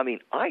 I mean,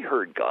 I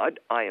heard God,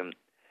 I am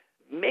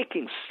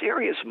making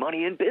serious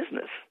money in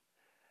business.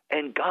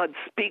 And God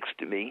speaks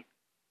to me,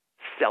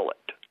 sell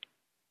it.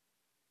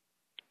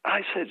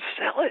 I said,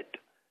 sell it.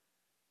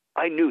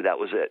 I knew that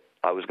was it.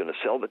 I was going to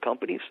sell the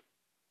companies.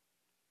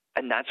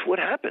 And that's what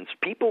happens.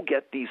 People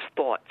get these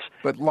thoughts.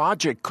 But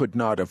logic could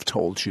not have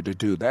told you to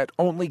do that.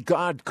 Only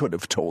God could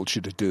have told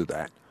you to do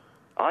that.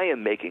 I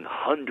am making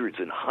hundreds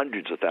and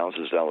hundreds of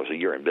thousands of dollars a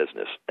year in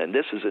business, and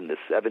this is in the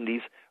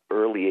 70s,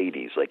 early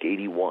 80s, like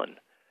 81.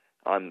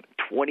 I'm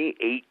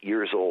 28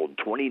 years old,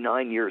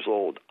 29 years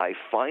old. I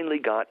finally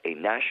got a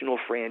national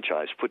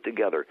franchise put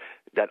together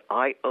that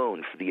I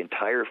own for the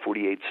entire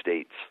 48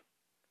 states.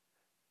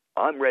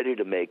 I'm ready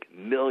to make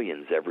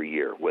millions every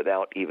year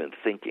without even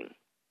thinking.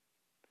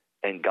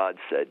 And God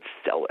said,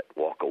 sell it,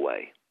 walk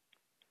away.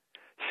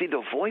 See,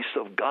 the voice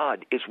of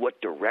God is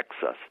what directs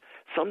us.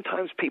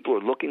 Sometimes people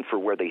are looking for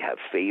where they have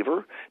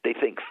favor. They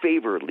think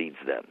favor leads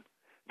them.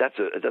 That's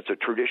a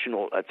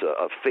traditional, that's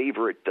a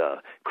favorite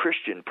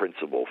Christian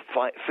principle.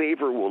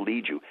 Favor will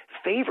lead you.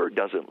 Favor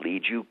doesn't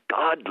lead you.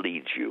 God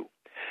leads you.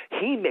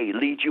 He may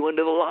lead you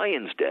into the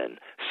lion's den,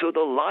 so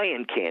the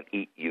lion can't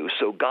eat you,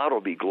 so God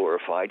will be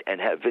glorified and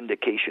have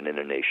vindication in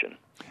a nation.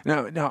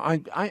 Now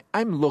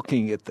I'm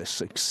looking at the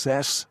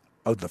success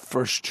of the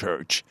first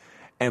church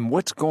and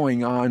what's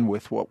going on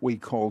with what we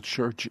call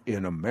church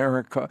in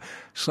America.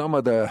 Some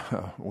of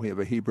we have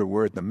a Hebrew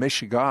word, the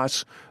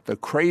mishigas, the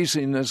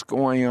craziness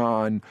going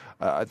on,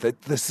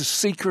 the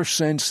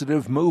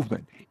seeker-sensitive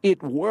movement.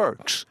 It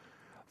works.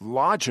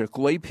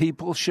 Logically,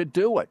 people should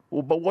do it.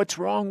 Well, but what's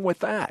wrong with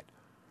that?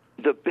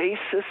 The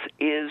basis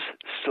is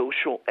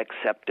social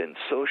acceptance,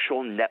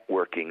 social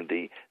networking.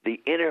 The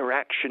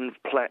interaction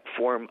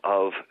platform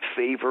of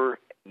favor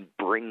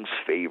brings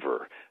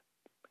favor.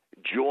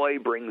 Joy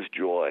brings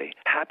joy.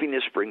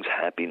 Happiness brings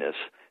happiness.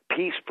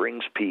 Peace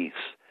brings peace.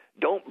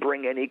 Don't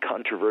bring any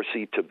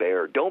controversy to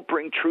bear. Don't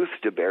bring truth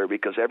to bear,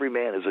 because every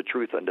man is a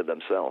truth unto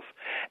themselves.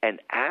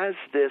 And as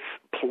this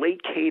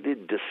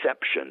placated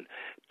deception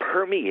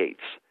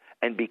permeates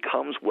and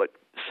becomes what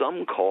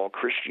some call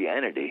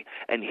Christianity,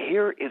 and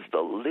here is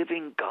the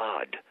living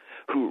God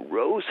who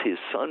rose his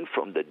Son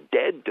from the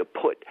dead to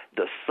put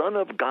the Son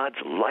of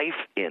God's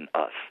life in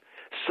us,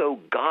 so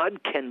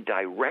God can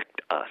direct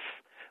us.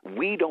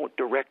 We don't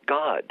direct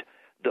God.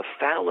 The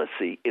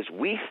fallacy is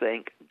we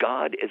think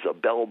God is a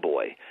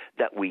bellboy,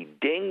 that we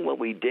ding when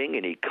we ding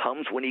and he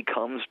comes when he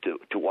comes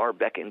to our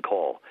beck and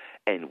call.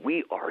 And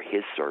we are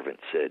his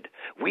servants, Sid.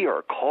 We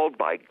are called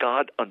by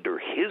God under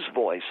his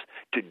voice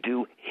to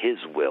do his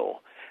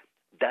will.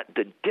 That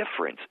the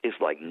difference is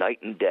like night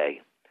and day.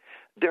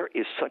 There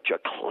is such a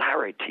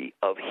clarity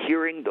of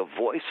hearing the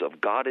voice of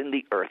God in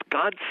the earth.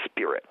 God's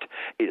Spirit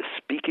is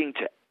speaking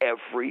to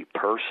every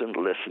person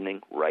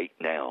listening right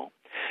now.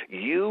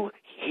 You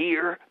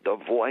hear the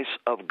voice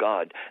of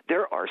God.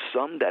 There are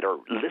some that are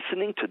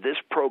listening to this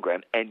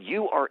program, and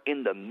you are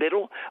in the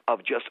middle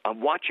of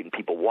I'm watching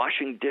people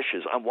washing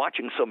dishes. I'm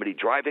watching somebody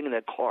driving in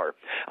a car.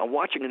 I'm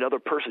watching another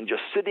person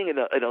just sitting in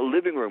a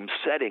living room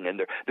setting, and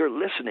they're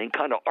listening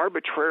kind of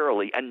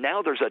arbitrarily, and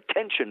now there's a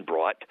tension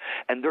brought,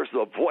 and there's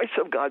the voice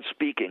of God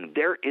speaking.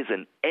 There is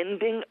an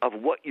ending of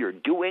what you're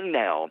doing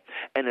now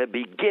and a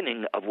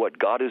beginning of what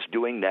God is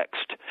doing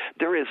next.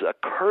 There is a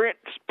current,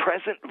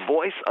 present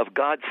voice of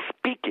God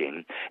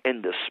speaking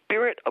in the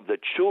spirit of the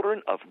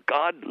children of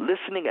God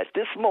listening at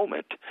this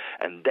moment,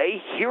 and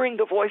they hearing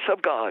the voice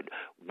of God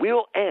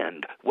will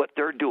end what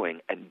they're doing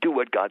and do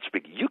what God's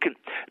speaking.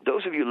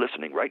 Those of you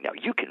listening right now,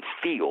 you can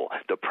feel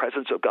the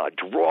presence of God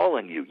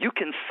drawing you. You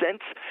can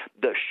sense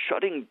the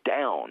shutting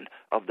down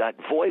of that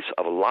voice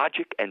of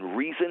logic and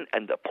reason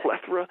and the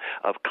plethora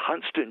of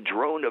constant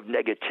drone of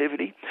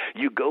negativity.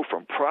 You go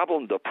from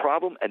problem to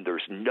problem, and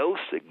there's no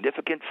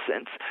significant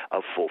sense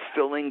of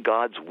fulfilling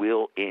God's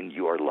will in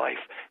your life.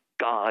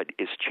 God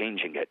is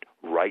changing it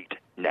right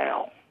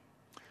now.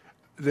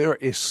 There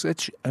is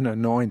such an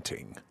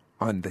anointing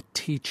on the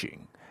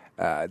teaching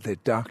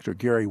that Dr.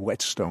 Gary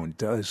Whetstone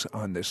does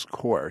on this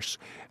course.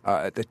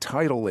 The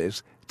title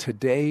is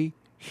Today,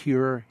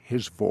 Hear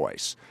His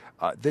Voice.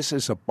 This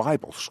is a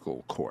Bible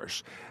school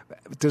course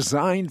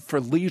designed for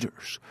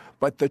leaders.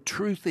 But the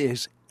truth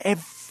is,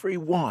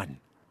 everyone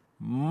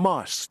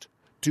must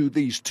do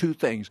these two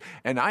things.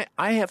 And I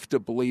have to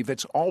believe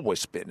it's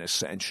always been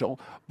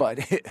essential. But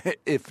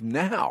if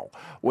now,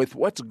 with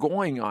what's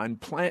going on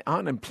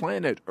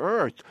planet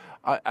Earth,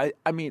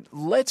 I mean,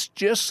 let's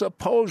just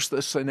suppose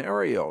the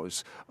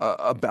scenarios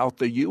about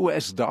the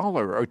U.S.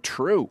 dollar are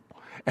true.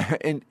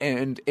 And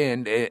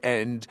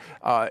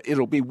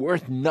it'll be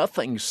worth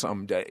nothing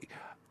someday.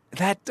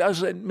 That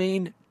doesn't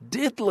mean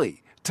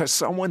diddly to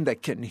someone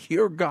that can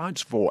hear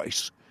God's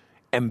voice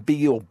and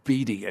be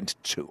obedient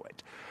to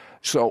it.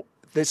 So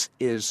this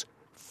is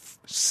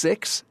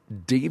 6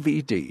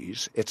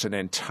 DVDs. It's an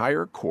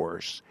entire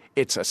course.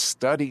 It's a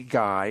study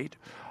guide.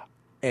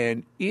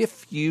 And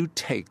if you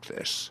take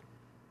this,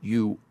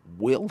 you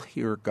will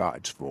hear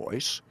God's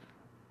voice.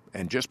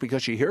 And just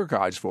because you hear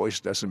God's voice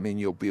doesn't mean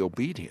you'll be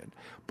obedient.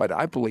 But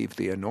I believe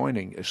the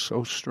anointing is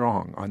so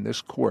strong on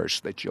this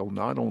course that you'll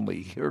not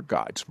only hear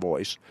God's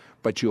voice,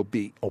 but you'll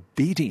be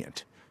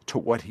obedient to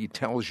what he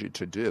tells you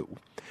to do.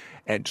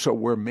 And so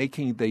we're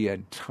making the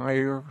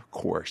entire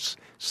course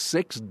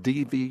 6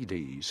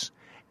 DVDs,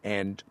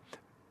 and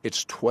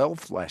it's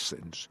 12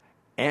 lessons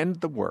and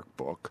the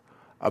workbook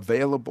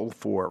available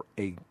for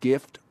a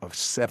gift of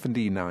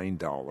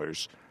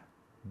 $79.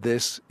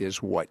 this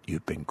is what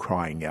you've been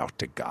crying out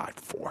to God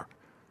for.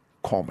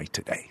 Call me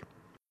today.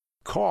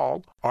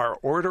 Call our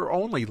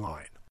order-only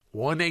line,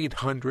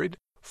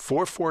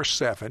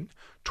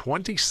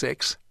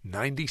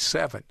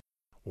 1-800-447-2697,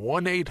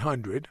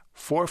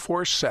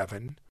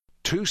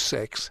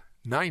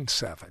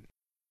 1-800-447-2697.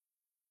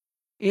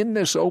 In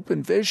this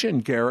open vision,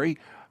 Gary,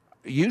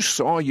 you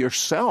saw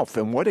yourself,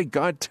 and what did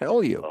God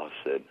tell you? Oh,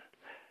 Sid,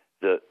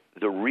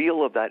 the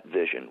real of that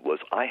vision was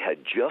I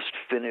had just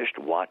finished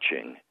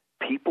watching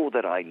people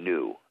that I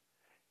knew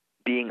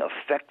being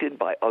affected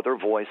by other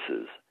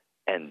voices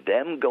and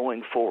them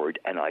going forward,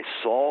 and I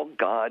saw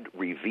God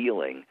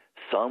revealing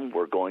some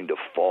were going to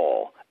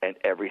fall and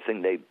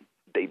everything they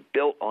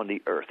built on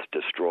the earth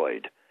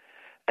destroyed.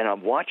 And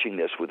I'm watching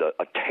this with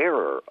a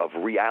terror of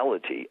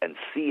reality and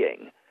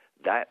seeing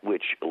that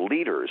which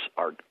leaders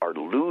are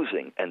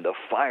losing and the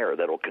fire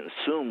that will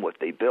consume what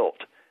they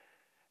built.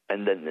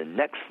 And then the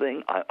next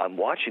thing, I'm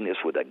watching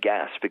this with a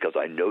gasp because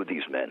I know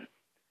these men.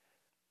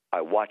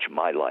 I watch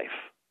my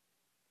life.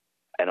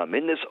 And I'm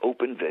in this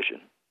open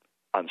vision.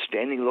 I'm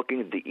standing looking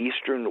at the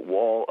eastern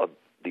wall of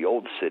the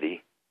old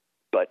city,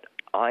 but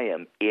I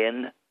am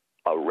in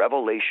a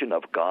revelation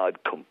of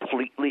God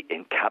completely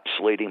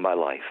encapsulating my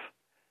life.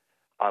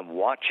 I'm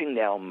watching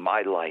now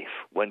my life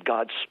when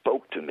God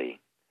spoke to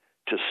me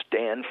to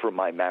stand for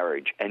my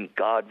marriage, and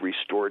God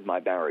restored my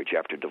marriage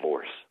after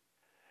divorce.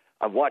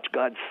 I watched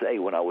God say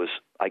when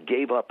I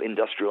gave up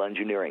industrial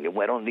engineering and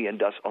went on an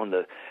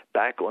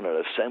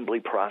assembly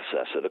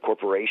process at a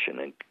corporation,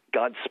 and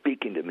God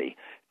speaking to me,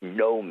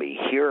 know me,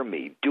 hear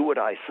me, do what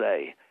I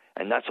say.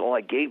 And that's all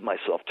I gave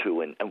myself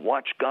to, and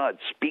watch God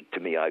speak to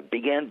me. I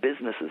began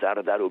businesses out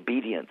of that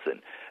obedience,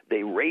 and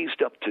they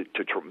raised up to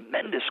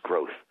tremendous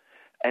growth.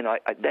 And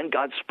then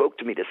God spoke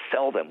to me to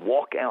sell them,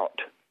 walk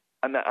out.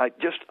 I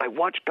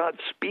watched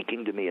God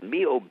speaking to me and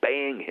me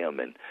obeying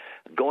him and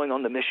going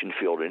on the mission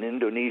field in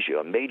Indonesia,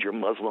 a major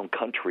Muslim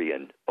country,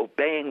 and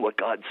obeying what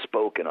God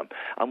spoke. And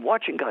I'm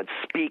watching God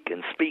speak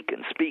and speak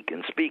and speak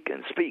and speak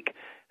and speak.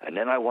 And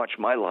then I watch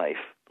my life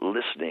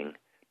listening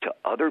to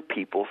other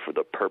people for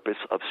the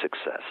purpose of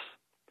success.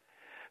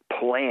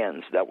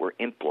 Plans that were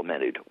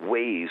implemented,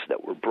 ways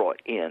that were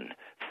brought in,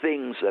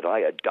 things that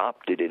I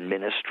adopted in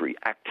ministry,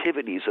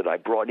 activities that I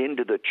brought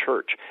into the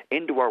church,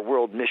 into our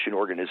world mission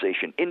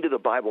organization, into the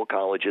Bible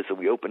colleges that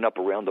we opened up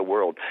around the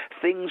world,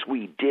 things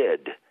we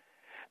did.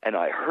 And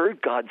I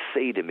heard God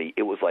say to me,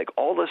 it was like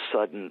all of a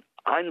sudden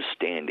I'm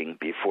standing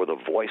before the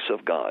voice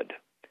of God.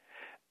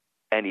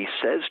 And he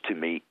says to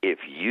me,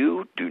 if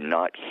you do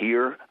not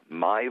hear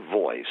my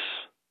voice,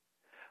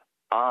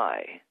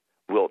 I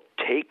will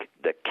take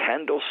the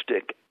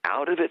candlestick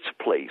out of its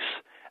place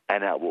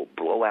and I will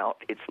blow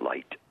out its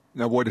light.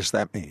 Now, what does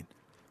that mean?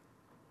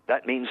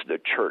 That means the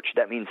church.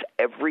 That means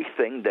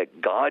everything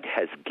that God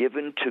has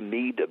given to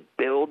me to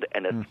build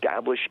and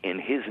establish in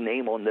his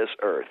name on this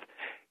earth.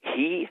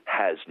 He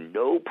has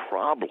no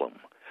problem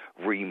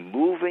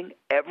removing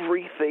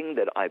everything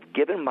that I've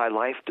given my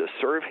life to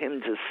serve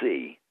him to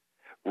see,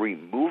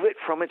 remove it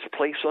from its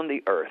place on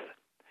the earth,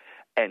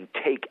 and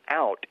take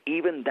out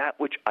even that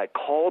which I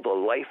call the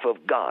life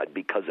of God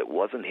because it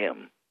wasn't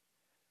him.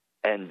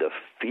 And the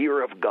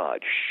fear of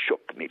God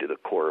shook me to the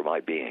core of my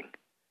being.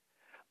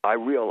 I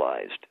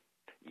realized,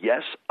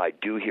 yes, I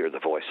do hear the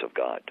voice of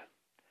God.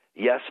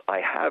 Yes, I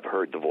have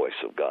heard the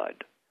voice of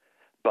God.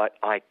 But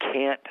I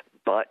can't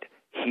but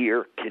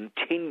hear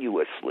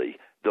continuously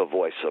the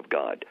voice of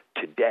God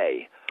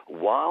today,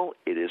 while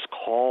it is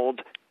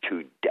called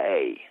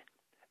today.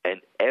 And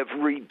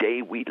every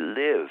day we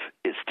live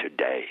is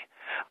today.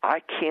 I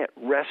can't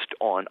rest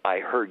on, I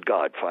heard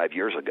God 5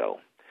 years ago.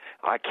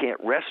 I can't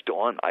rest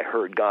on, I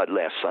heard God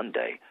last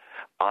Sunday.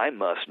 I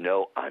must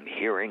know I'm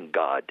hearing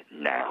God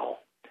now.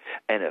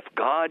 And if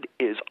God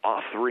is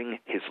authoring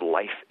his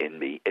life in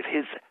me, if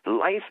his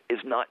life is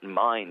not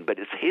mine, but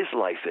it's his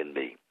life in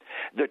me,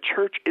 the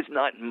church is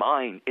not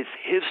mine, it's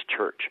his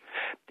church.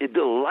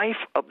 The life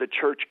of the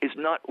church is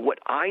not what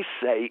I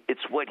say,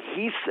 it's what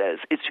he says,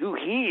 it's who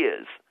he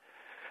is.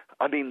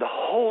 I mean, the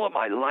whole of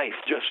my life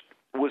just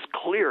was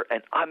clear.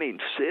 And I mean,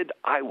 Sid,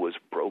 I was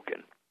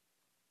broken.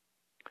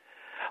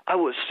 I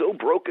was so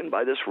broken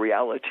by this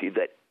reality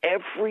that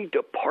every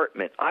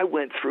department I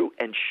went through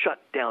and shut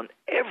down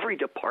every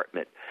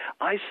department.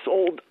 I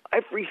sold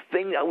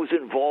everything I was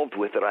involved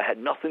with that I had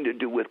nothing to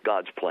do with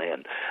God's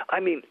plan. I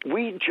mean,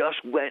 we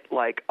just went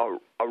like a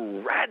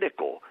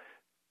radical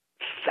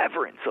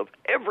severance of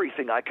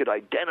everything I could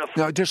identify.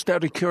 Now, just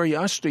out of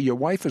curiosity, your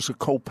wife is a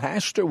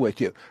co-pastor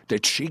with you.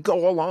 Did she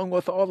go along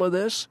with all of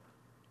this?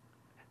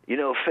 You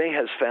know, Faye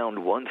has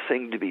found one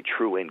thing to be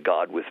true in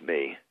God with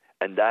me,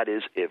 and that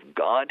is if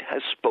God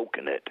has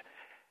spoken it,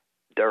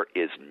 there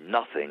is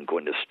nothing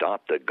going to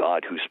stop the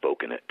God who's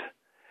spoken it.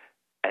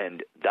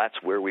 And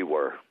that's where we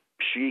were.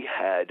 She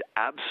had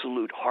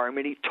absolute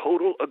harmony,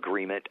 total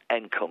agreement,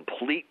 and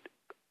complete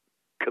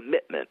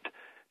commitment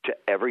to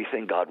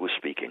everything God was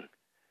speaking.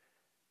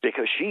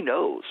 Because she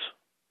knows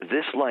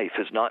this life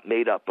is not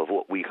made up of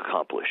what we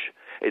accomplish.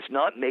 It's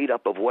not made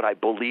up of what I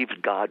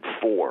believed God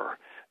for.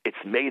 It's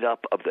made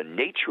up of the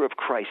nature of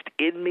Christ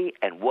in me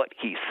and what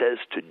he says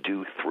to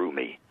do through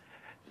me.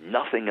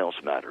 Nothing else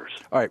matters.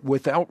 All right,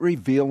 without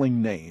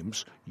revealing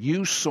names,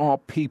 you saw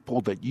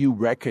people that you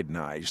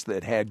recognized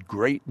that had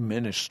great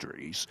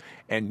ministries,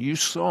 and you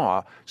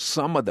saw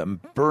some of them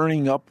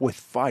burning up with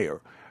fire.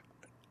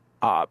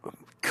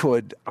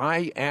 Could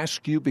I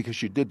ask you,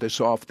 because you did this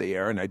off the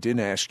air, and I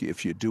didn't ask you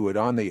if you do it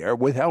on the air,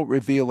 without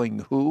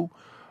revealing who,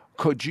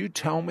 could you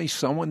tell me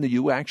someone that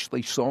you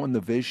actually saw in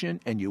the vision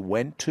and you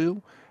went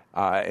to,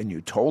 and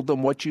you told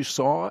them what you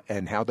saw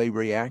and how they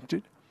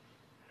reacted?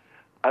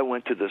 I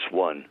went to this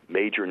one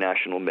major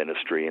national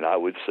ministry, and I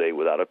would say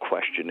without a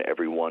question,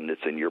 everyone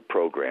that's in your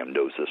program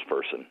knows this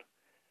person.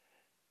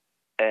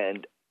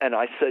 And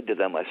I said to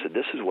them, I said,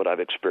 this is what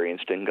I've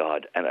experienced in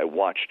God, and I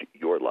watched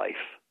your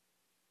life.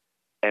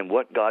 And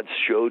what God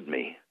showed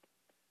me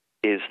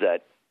is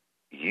that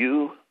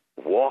you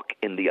walk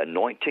in the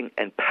anointing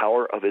and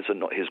power of his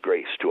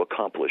grace to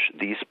accomplish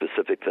these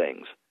specific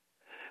things.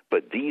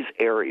 But these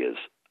areas,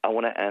 I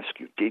want to ask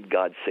you, did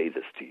God say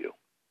this to you?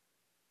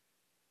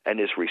 And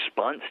his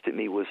response to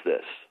me was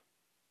this: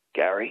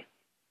 Gary,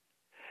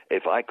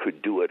 if I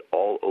could do it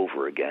all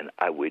over again,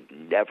 I would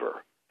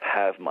never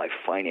have my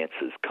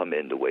finances come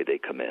in the way they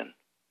come in.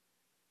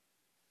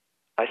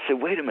 I said,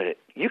 wait a minute,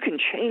 you can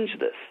change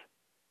this.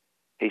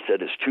 He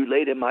said, it's too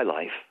late in my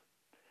life.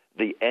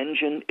 The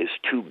engine is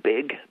too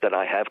big that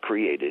I have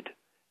created,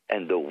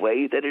 and the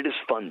way that it is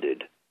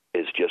funded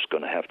is just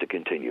going to have to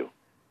continue.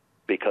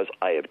 Because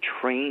I have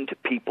trained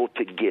people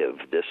to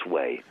give this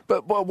way.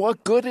 But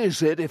what good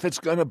is it if it's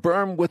going to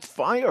burn with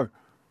fire?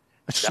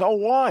 So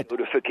what?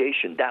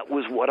 Notification. That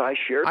was what I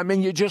shared. I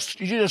mean, you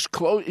just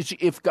close.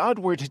 If God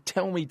were to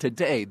tell me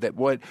today that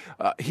what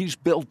he's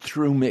built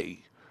through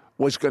me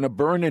was going to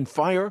burn in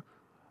fire,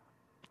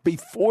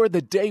 before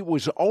the day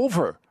was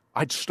over,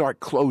 I'd start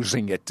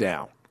closing it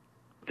down.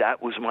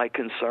 That was my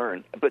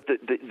concern. But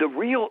the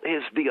real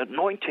is the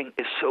anointing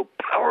is so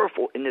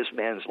powerful in this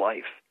man's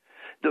life.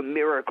 The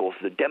miracles,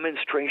 the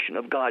demonstration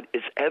of God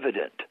is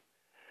evident.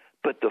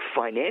 But the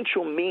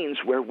financial means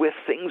wherewith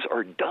things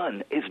are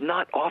done is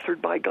not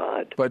authored by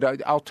God.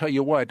 But I'll tell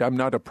you what, I'm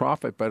not a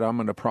prophet, but I'm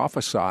going to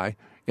prophesy.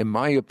 In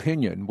my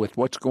opinion, with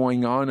what's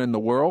going on in the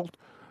world,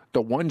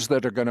 the ones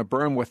that are going to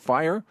burn with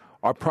fire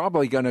are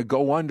probably going to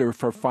go under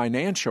for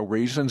financial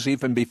reasons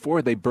even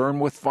before they burn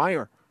with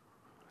fire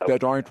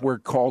that aren't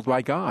called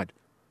by God.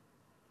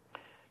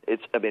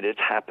 It's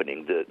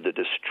happening. The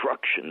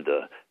destruction,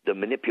 the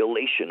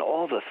manipulation,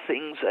 all the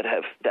things that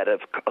have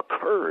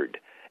occurred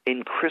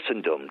in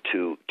Christendom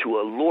to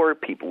allure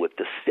people with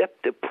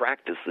deceptive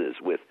practices,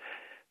 with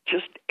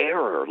just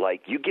error.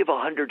 Like you give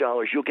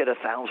 $100, you'll get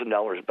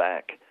 $1,000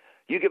 back.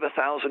 You give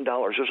 $1,000,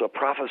 there's a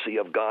prophecy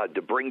of God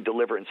to bring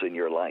deliverance in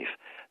your life.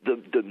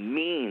 The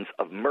means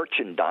of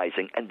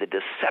merchandising and the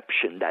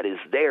deception that is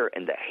there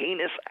and the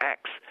heinous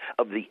acts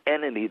of the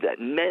enemy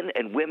that men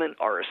and women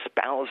are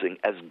espousing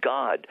as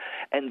God,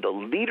 and the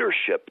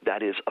leadership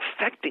that is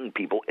affecting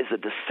people is a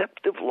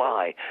deceptive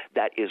lie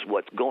that is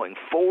what's going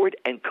forward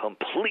and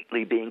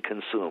completely being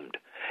consumed.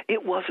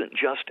 It wasn't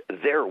just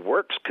their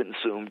works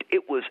consumed.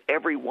 It was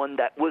everyone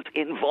that was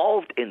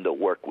involved in the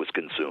work was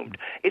consumed.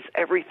 It's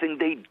everything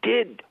they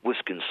did was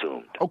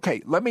consumed.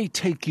 Okay, let me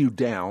take you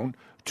down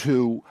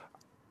to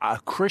a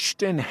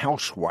Christian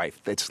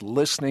housewife that's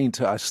listening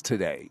to us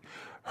today.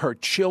 Her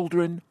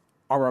children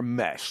are a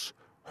mess.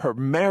 Her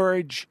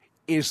marriage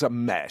is a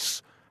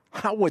mess.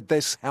 How would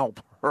this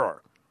help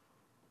her?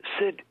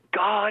 Sid,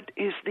 God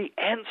is the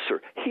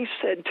answer. He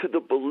said to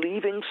the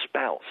believing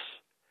spouse,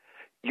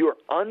 your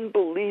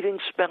unbelieving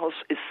spouse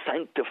is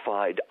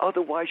sanctified,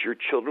 otherwise your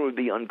children would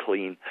be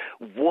unclean.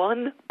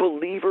 One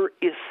believer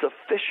is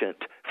sufficient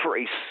for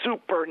a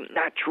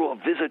supernatural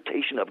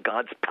visitation of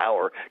God's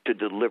power to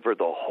deliver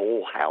the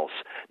whole house.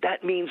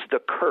 That means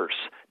the curse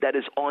that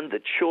is on the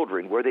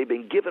children where they've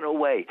been given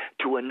away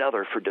to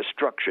another for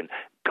destruction.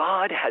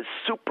 God has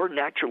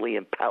supernaturally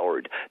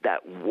empowered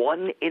that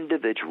one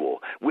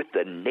individual with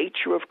the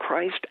nature of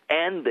Christ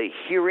and the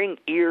hearing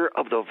ear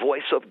of the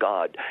voice of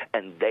God,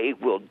 and they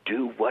will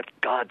do what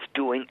God's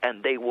doing,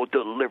 and they will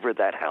deliver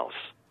that house.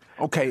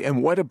 Okay,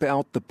 and what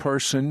about the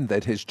person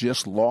that has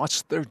just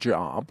lost their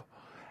job,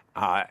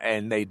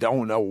 and they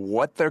don't know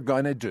what they're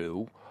going to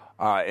do,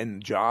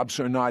 and jobs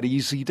are not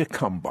easy to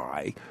come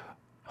by?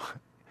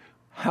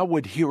 How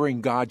would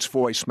hearing God's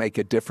voice make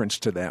a difference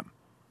to them?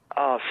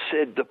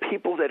 Sid, the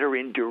people that are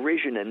in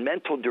derision and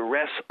mental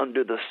duress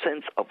under the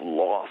sense of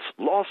loss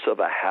of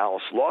a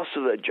house, loss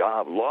of a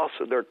job, loss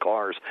of their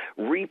cars,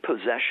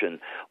 repossession,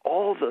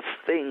 all the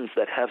things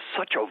that have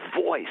such a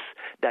voice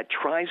that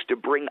tries to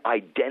bring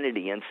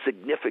identity and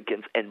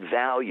significance and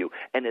value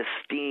and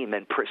esteem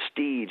and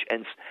prestige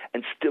and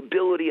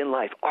stability in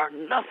life are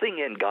nothing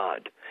in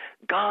God.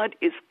 God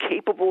is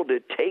capable to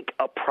take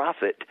a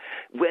prophet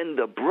when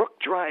the brook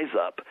dries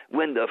up,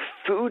 when the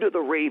food of the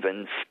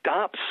raven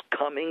stops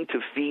coming to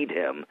feed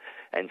him,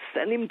 and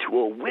send him to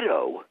a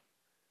widow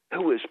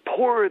who is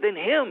poorer than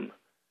him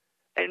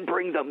and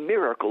bring the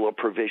miracle of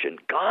provision.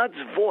 God's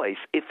voice,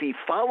 if he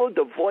followed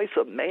the voice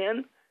of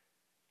man,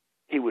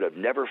 he would have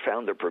never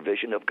found the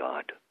provision of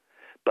God.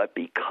 But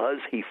because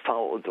he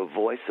followed the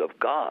voice of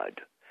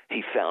God,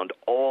 he found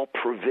all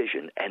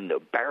provision, and the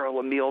barrel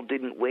of meal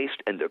didn't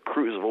waste, and the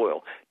cruse of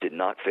oil did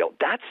not fail.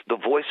 That's the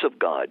voice of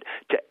God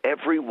to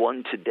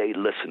everyone today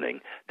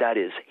listening. That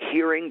is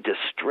hearing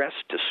distress,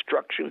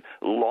 destruction,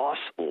 loss,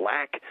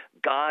 lack.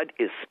 God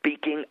is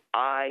speaking,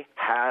 I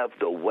have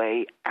the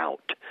way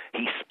out.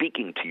 He's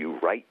speaking to you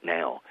right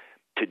now.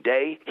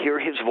 Today, hear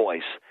his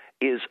voice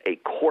is a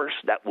course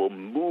that will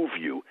move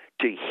you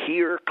to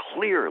hear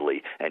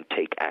clearly and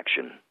take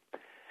action.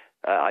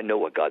 I know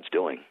what God's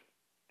doing.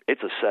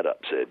 It's a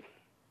setup, Sid.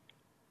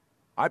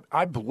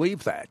 I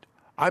believe that.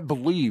 I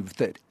believe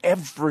that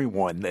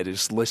everyone that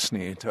is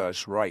listening to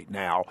us right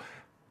now,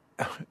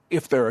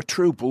 if they're a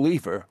true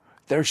believer,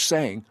 they're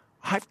saying,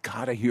 I've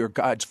got to hear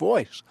God's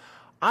voice.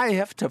 I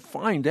have to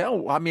find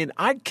out. I mean,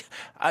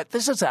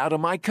 this is out of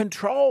my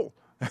control.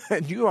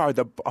 And you are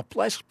a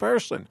blessed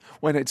person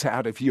when it's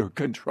out of your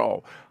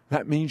control.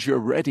 That means you're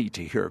ready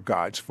to hear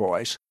God's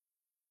voice.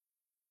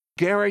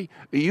 Gary,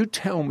 you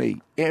tell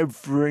me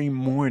every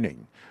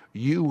morning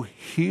you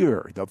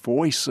hear the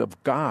voice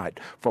of God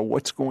for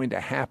what's going to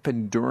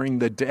happen during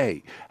the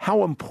day.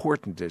 How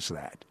important is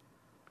that?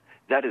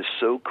 That is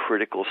so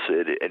critical,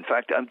 Sid. In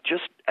fact,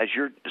 as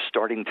you're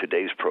starting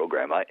today's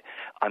program,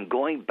 I'm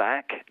going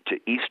back to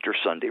Easter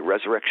Sunday,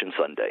 Resurrection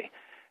Sunday.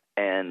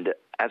 And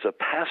as a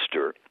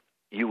pastor,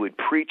 you would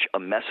preach a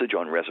message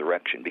on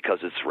resurrection because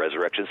it's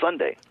Resurrection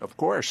Sunday. Of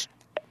course.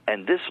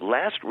 And this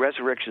last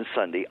Resurrection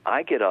Sunday,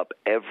 I get up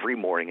every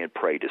morning and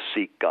pray to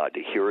seek God,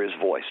 to hear his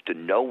voice, to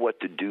know what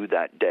to do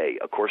that day.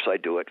 Of course, I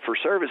do it for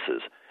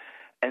services.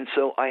 And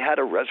so I had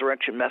a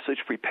resurrection message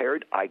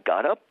prepared. I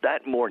got up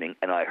that morning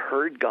and I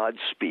heard God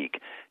speak,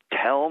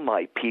 tell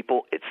my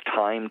people it's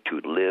time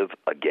to live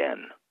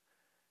again.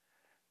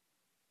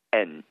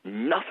 And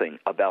nothing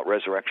about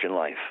resurrection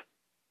life.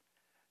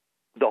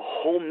 The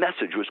whole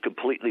message was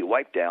completely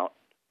wiped out.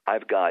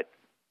 I've got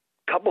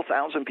a couple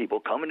thousand people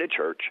coming to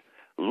church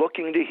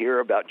looking to hear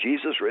about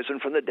Jesus risen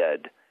from the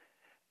dead,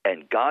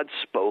 and God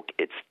spoke,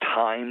 it's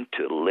time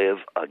to live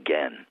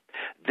again.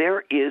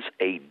 There is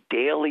a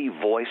daily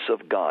voice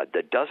of God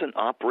that doesn't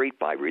operate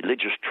by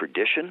religious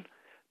tradition,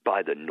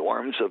 by the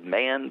norms of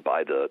man,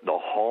 by the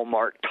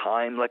hallmark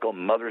time, like on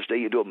Mother's Day,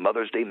 you do a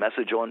Mother's Day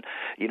message on,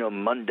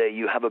 Monday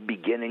you have a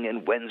beginning,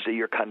 and Wednesday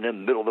you're kind of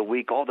in the middle of the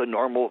week, all the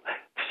normal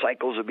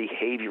cycles of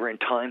behavior and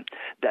time,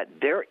 that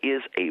there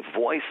is a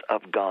voice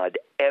of God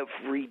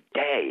every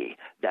day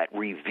that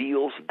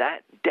reveals that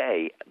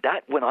day,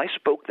 that when I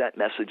spoke that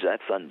message that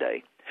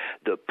Sunday,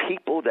 the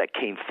people that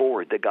came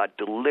forward, that got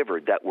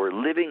delivered, that were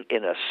living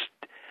in a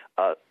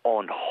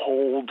on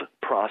hold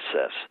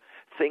process,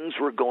 things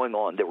were going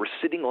on. They were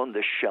sitting on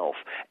the shelf,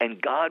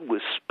 and God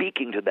was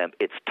speaking to them.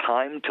 It's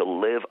time to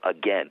live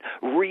again,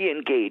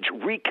 re-engage,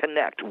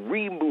 reconnect,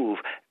 remove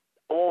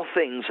all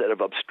things that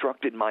have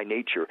obstructed my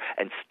nature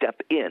and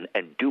step in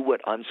and do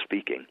what I'm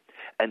speaking.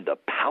 And the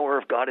power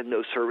of God in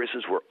those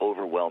services were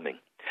overwhelming.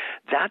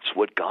 That's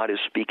what God is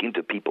speaking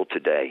to people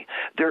today.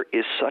 There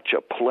is such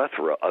a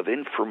plethora of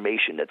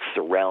information that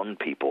surround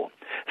people,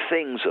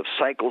 things of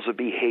cycles of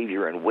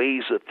behavior and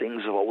ways that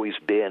things have always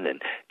been,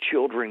 and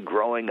children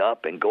growing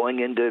up and going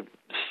into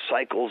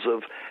cycles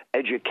of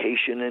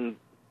education and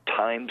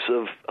times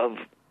of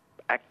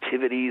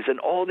activities and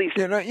all these.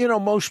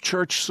 Most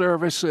church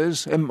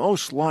services and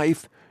most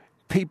life,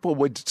 people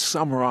would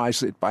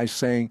summarize it by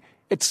saying,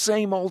 it's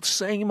same old,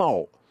 same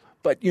old.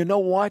 But you know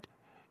what?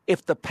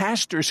 If the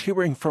pastor's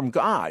hearing from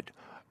God,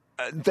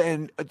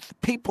 then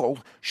people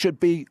should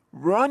be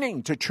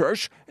running to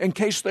church in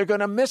case they're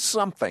going to miss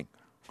something.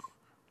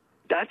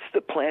 That's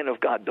the plan of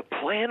God. The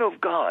plan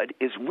of God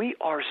is we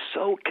are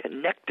so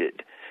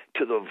connected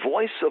to the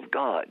voice of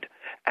God.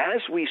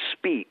 As we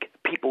speak,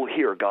 people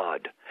hear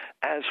God.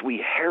 As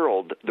we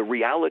herald the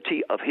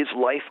reality of his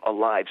life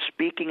alive,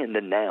 speaking in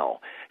the now,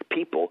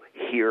 people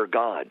hear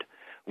God.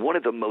 One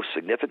of the most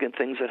significant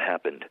things that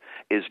happened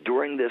is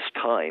during this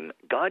time,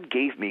 God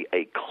gave me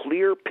a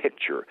clear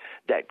picture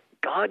that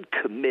God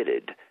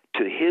committed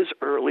to his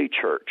early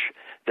church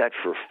that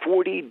for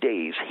 40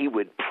 days he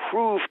would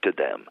prove to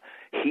them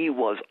he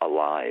was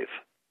alive.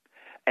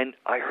 And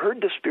I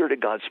heard the Spirit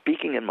of God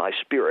speaking in my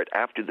spirit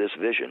after this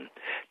vision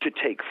to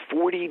take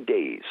 40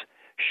 days,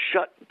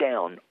 shut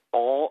down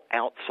all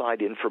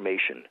outside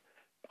information.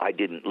 I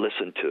didn't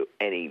listen to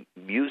any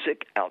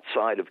music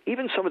outside of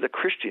even some of the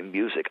Christian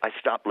music I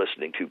stopped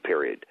listening to,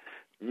 period.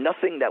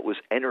 Nothing that was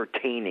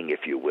entertaining,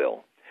 if you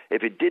will.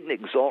 If it didn't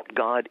exalt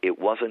God, it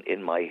wasn't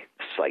in my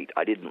sight.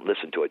 I didn't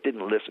listen to it,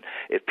 didn't listen.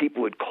 If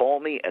people would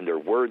call me and their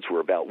words were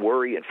about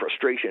worry and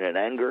frustration and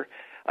anger,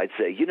 I'd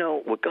say,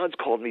 what God's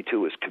called me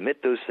to is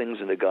commit those things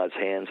into God's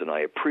hands, and I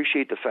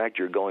appreciate the fact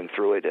you're going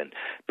through it.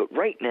 But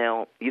right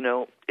now,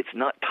 it's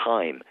not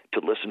time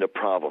to listen to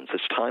problems.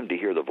 It's time to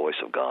hear the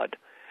voice of God.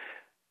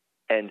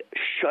 And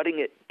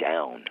shutting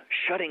down.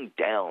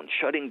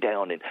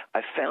 And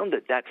I found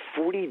that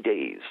 40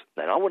 days,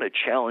 and I want to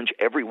challenge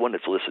everyone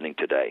that's listening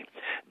today,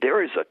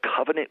 there is a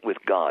covenant with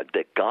God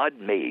that God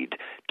made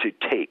to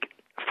take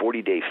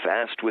 40-day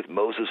fast with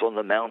Moses on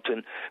the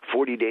mountain,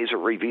 40 days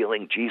of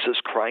revealing Jesus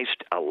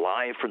Christ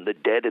alive from the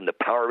dead and the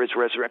power of his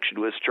resurrection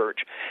to his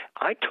church.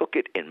 I took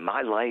it in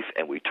my life,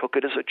 and we took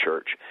it as a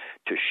church,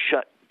 to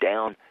shut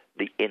down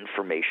the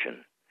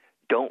information.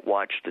 Don't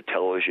watch the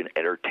television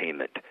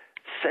entertainment.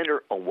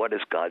 Center on what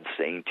is God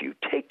saying to you.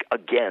 Take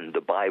again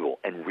the Bible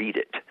and read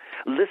it.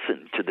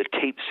 Listen to the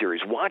tape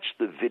series. Watch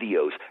the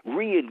videos.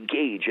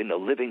 Re-engage in the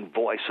living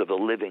voice of the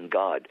living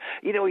God.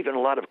 You know, even a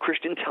lot of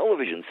Christian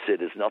television,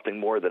 Sid, is nothing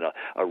more than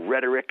a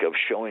rhetoric of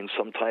showing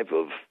some type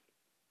of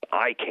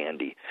eye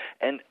candy.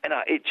 And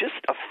it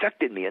just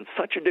affected me in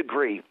such a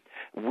degree.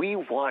 We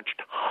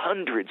watched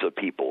hundreds of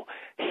people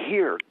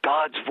hear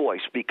God's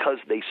voice because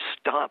they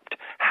stopped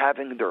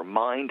having their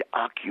mind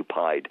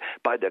occupied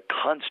by the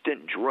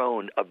constant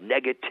drone of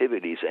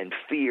negativities and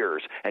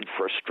fears and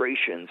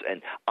frustrations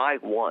and I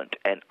want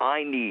and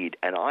I need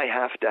and I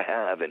have to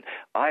have and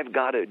I've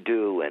got to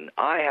do and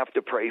I have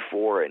to pray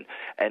for,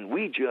 and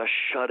we just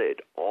shut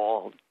it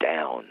all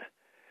down.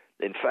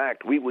 In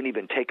fact, we wouldn't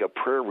even take a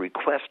prayer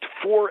request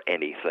for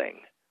anything.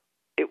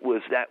 It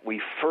was that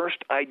we first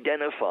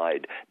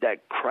identified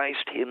that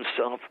Christ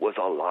himself was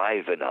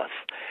alive in us,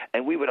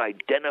 and we would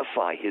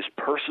identify his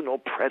personal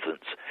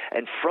presence,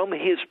 and from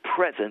his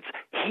presence,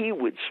 he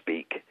would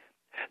speak.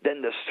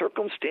 Then the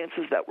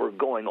circumstances that were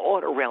going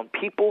on around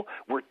people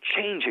were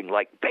changing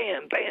like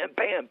bam, bam,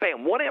 bam,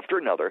 bam, one after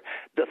another.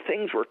 The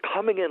things were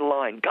coming in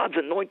line. God's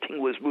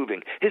anointing was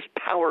moving. His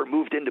power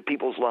moved into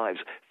people's lives.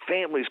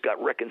 Families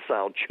got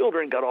reconciled.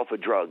 Children got off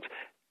of drugs.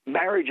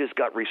 Marriages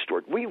got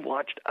restored. We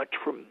watched a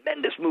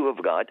tremendous move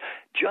of God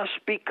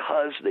just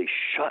because they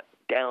shut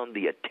down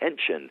the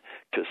attention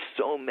to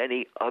so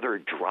many other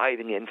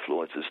driving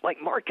influences like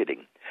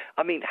marketing.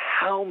 I mean,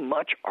 how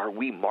much are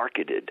we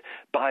marketed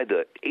by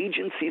the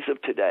agencies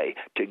of today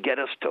to get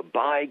us to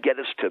buy, get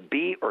us to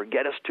be, or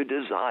get us to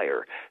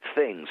desire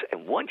things?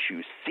 And once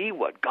you see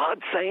what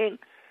God's saying,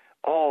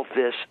 all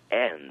this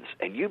ends,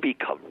 and you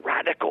become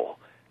radical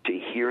to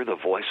hear the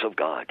voice of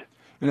God.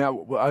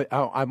 Now,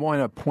 I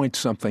want to point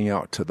something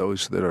out to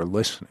those that are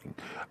listening.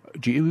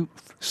 Do you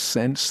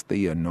sense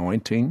the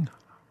anointing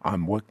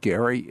on what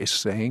Gary is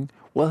saying?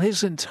 Well,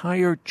 his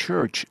entire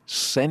church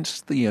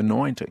sensed the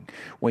anointing.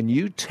 When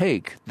you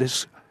take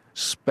this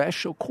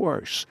special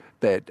course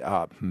that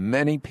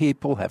many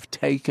people have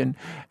taken,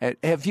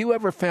 have you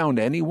ever found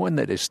anyone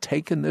that has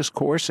taken this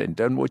course and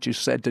done what you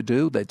said to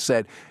do that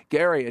said,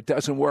 Gary, it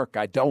doesn't work,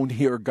 I don't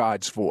hear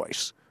God's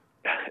voice?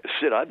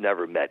 Sid, I've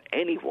never met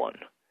anyone,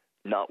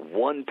 not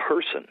one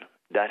person,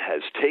 that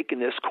has taken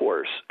this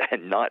course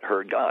and not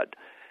heard God.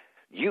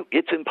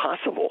 It's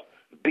impossible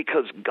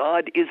because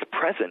God is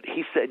present.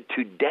 He said,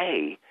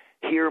 today,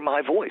 hear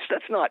my voice.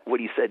 That's not what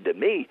he said to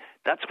me.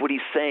 That's what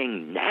he's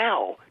saying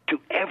now to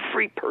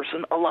every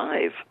person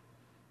alive.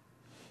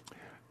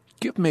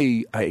 Give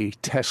me a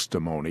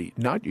testimony,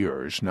 not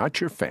yours,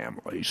 not your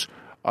family's,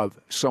 of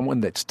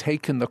someone that's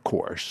taken the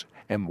course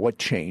and what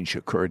change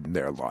occurred in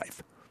their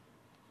life.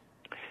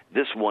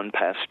 This one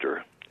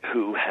pastor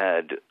who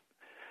had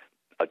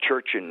a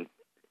church in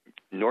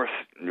North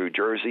New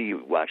Jersey,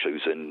 well, actually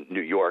it was in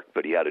New York,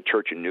 but he had a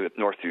church in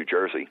North New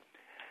Jersey,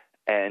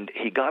 and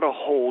he got a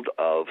hold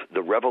of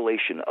the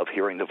revelation of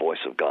hearing the voice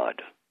of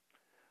God.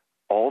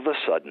 All of a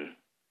sudden,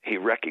 he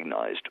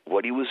recognized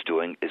what he was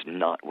doing is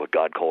not what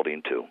God called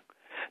him to,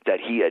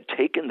 that he had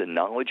taken the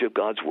knowledge of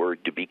God's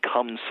word to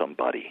become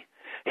somebody.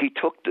 He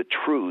took the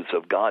truths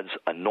of God's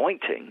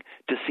anointing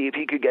to see if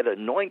he could get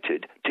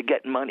anointed to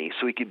get money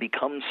so he could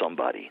become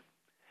somebody.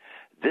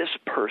 This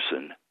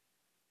person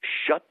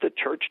shut the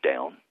church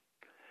down,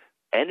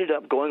 ended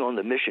up going on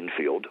the mission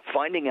field,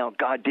 finding out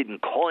God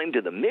didn't call him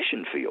to the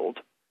mission field,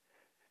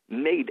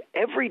 made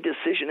every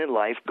decision in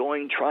life,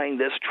 trying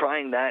this,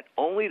 trying that,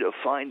 only to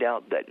find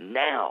out that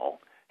now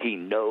he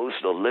knows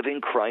the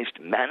living Christ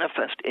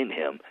manifest in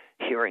him,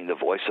 hearing the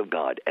voice of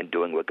God and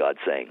doing what God's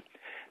saying.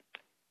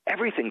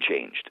 Everything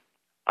changed.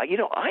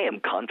 I am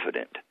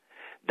confident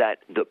that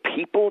the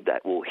people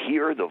that will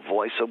hear the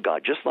voice of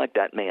God, just like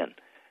that man,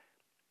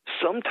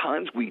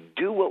 sometimes we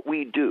do what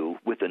we do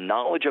with the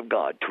knowledge of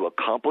God to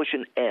accomplish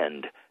an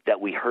end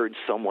that we heard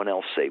someone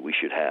else say we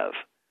should have.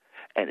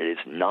 And it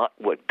is not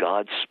what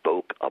God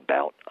spoke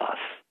about us.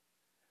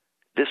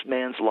 This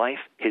man's life,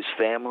 his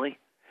family,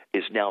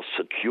 is now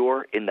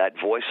secure in that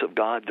voice of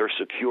God. They're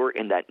secure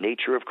in that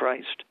nature of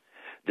Christ.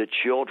 The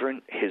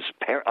children, his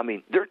parents,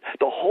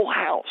 the whole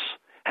house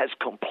has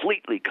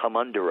completely come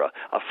under a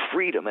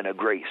freedom and a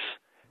grace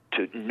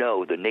to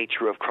know the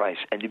nature of Christ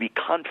and to be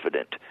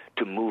confident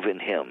to move in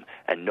him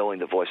and knowing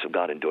the voice of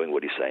God and doing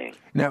what he's saying.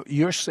 Now,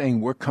 you're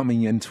saying we're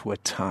coming into a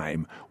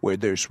time where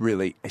there's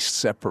really a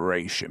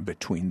separation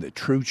between the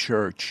true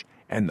church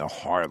and the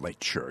harlot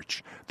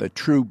church, the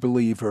true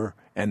believer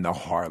and the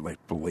harlot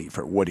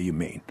believer. What do you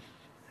mean?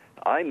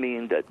 I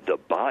mean that the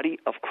body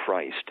of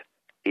Christ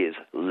is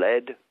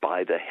led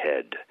by the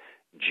head.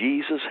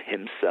 Jesus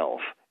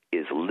himself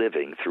is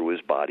living through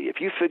his body. If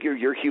you figure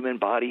your human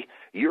body,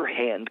 your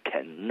hand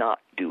cannot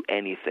do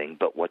anything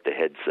but what the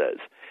head says.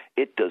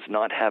 It does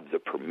not have the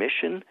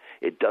permission.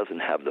 It doesn't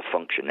have the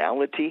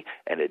functionality,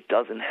 and it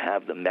doesn't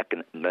have the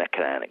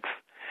mechanics.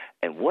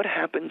 And what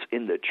happens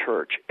in the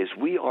church is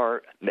we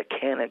are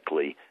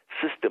mechanically,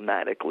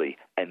 systematically,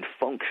 and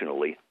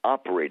functionally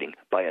operating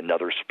by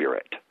another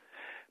spirit.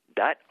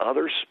 That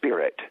other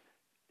spirit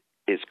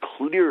is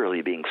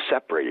clearly being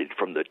separated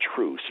from the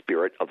true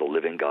Spirit of the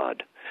living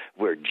God.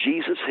 Where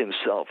Jesus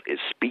himself is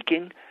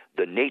speaking,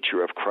 the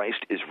nature of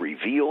Christ is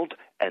revealed,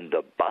 and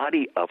the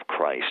body of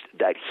Christ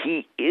that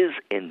he is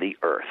in the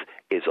earth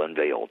is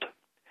unveiled.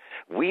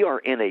 We are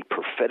in a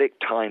prophetic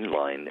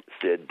timeline,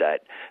 Sid,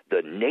 that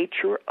the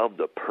nature of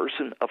the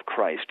person of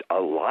Christ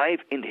alive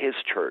in his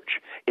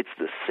church, it's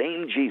the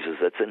same Jesus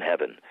that's in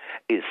heaven,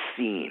 is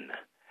seen.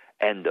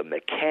 And the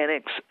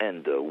mechanics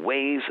and the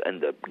ways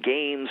and the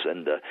games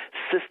and the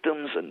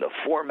systems and the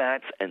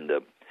formats and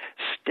the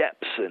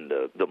steps and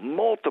the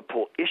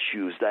multiple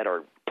issues that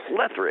are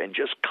plethora and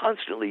just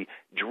constantly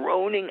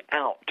droning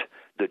out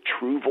the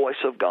true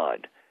voice of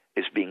God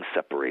is being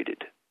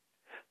separated.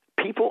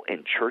 People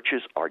in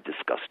churches are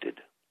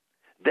disgusted.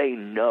 They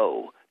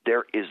know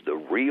there is the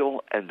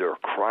real, and they're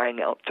crying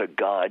out to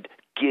God,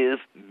 give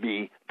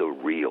me the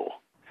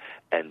real.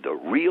 And the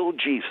real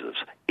Jesus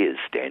is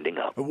standing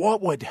up.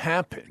 What would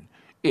happen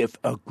if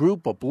a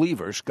group of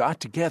believers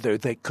got together,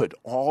 they could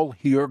all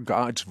hear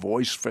God's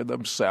voice for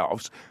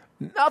themselves?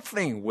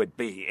 Nothing would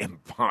be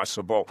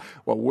impossible.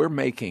 Well,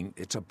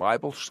 it's a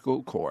Bible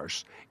school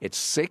course. It's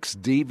 6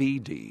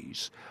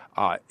 DVDs,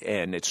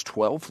 and it's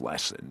 12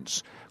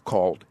 lessons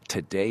called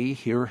Today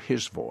Hear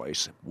His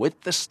Voice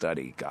with the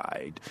study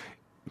guide.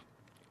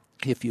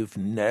 If you've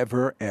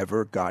never,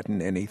 ever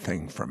gotten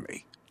anything from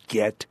me,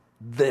 get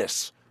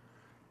this.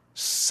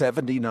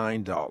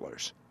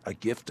 $79. A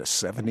gift of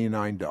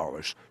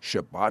 $79.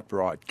 Shabbat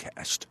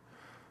broadcast.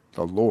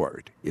 The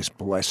Lord is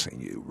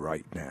blessing you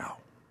right now.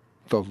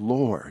 The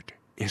Lord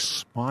is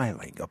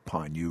smiling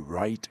upon you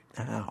right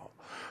now.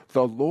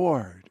 The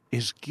Lord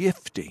is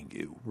gifting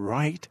you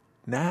right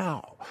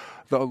now.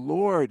 The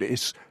Lord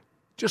is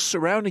just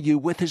surrounding you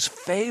with his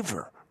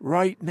favor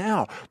right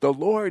now. The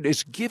Lord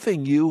is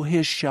giving you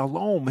his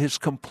shalom, his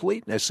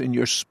completeness in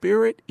your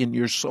spirit, in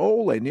your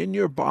soul, and in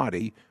your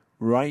body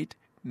right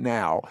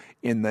now,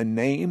 in the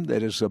name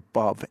that is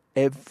above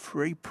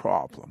every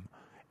problem,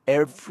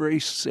 every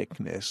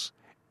sickness,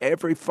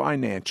 every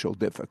financial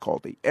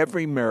difficulty,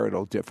 every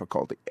marital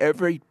difficulty,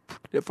 every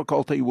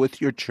difficulty with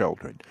your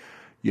children.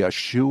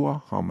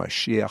 Yeshua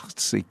HaMashiach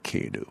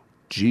Tzidkenu,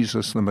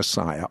 Jesus the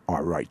Messiah,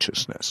 our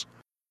righteousness.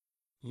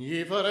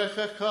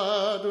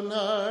 Yivarechecha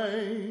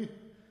Adonai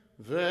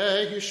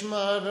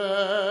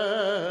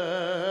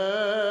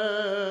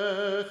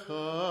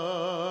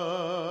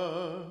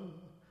ve'yishmarecha.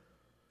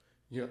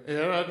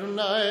 Ya'er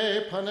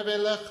Adonai panav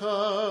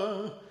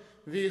elecha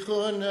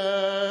v'yichunecha.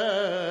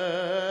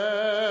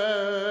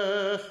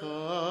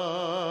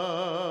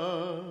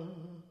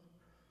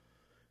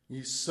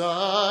 Yisa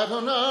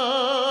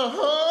Adonai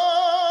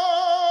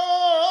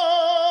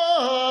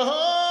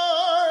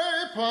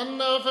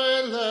panav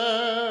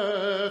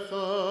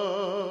elecha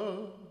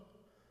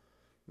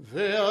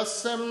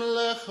ve'asem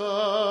lecha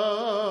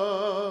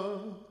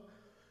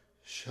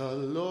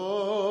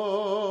shalom.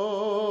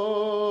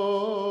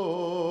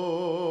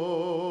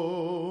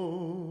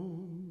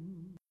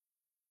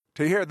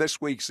 To hear this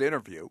week's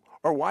interview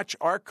or watch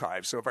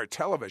archives of our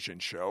television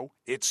show,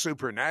 It's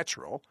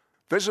Supernatural,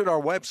 visit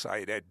our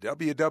website at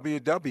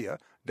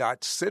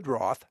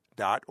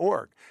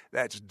www.sidroth.org.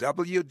 That's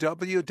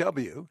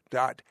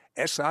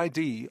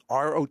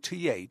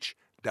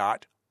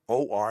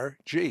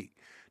www.sidroth.org.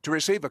 To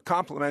receive a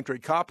complimentary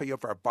copy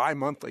of our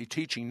bi-monthly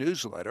teaching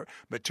newsletter,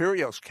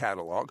 materials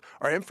catalog,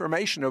 or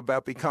information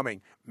about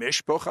becoming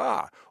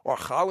Mishpocha or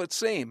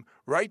Chalatzim,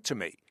 write to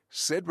me,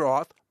 Sid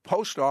Roth,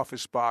 Post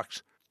Office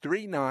Box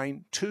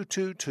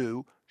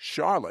 39222,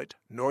 Charlotte,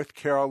 North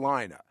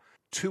Carolina,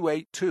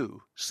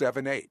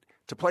 28278.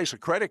 To place a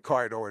credit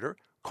card order,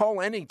 call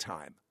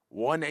anytime,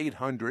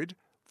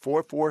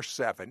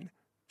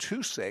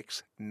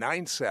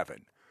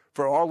 1-800-447-2697.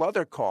 For all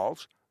other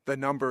calls, the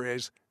number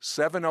is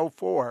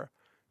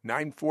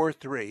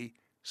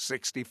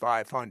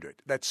 704-943-6500.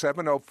 That's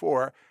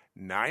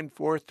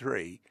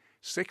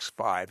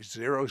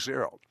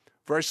 704-943-6500.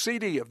 For a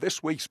CD of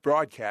this week's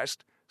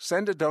broadcast,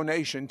 send a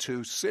donation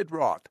to Sid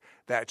Roth.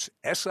 That's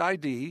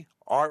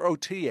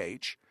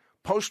SIDROTH,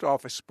 Post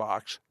Office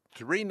Box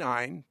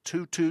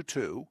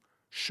 39222,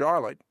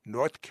 Charlotte,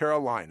 North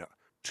Carolina,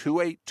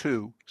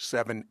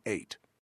 28278.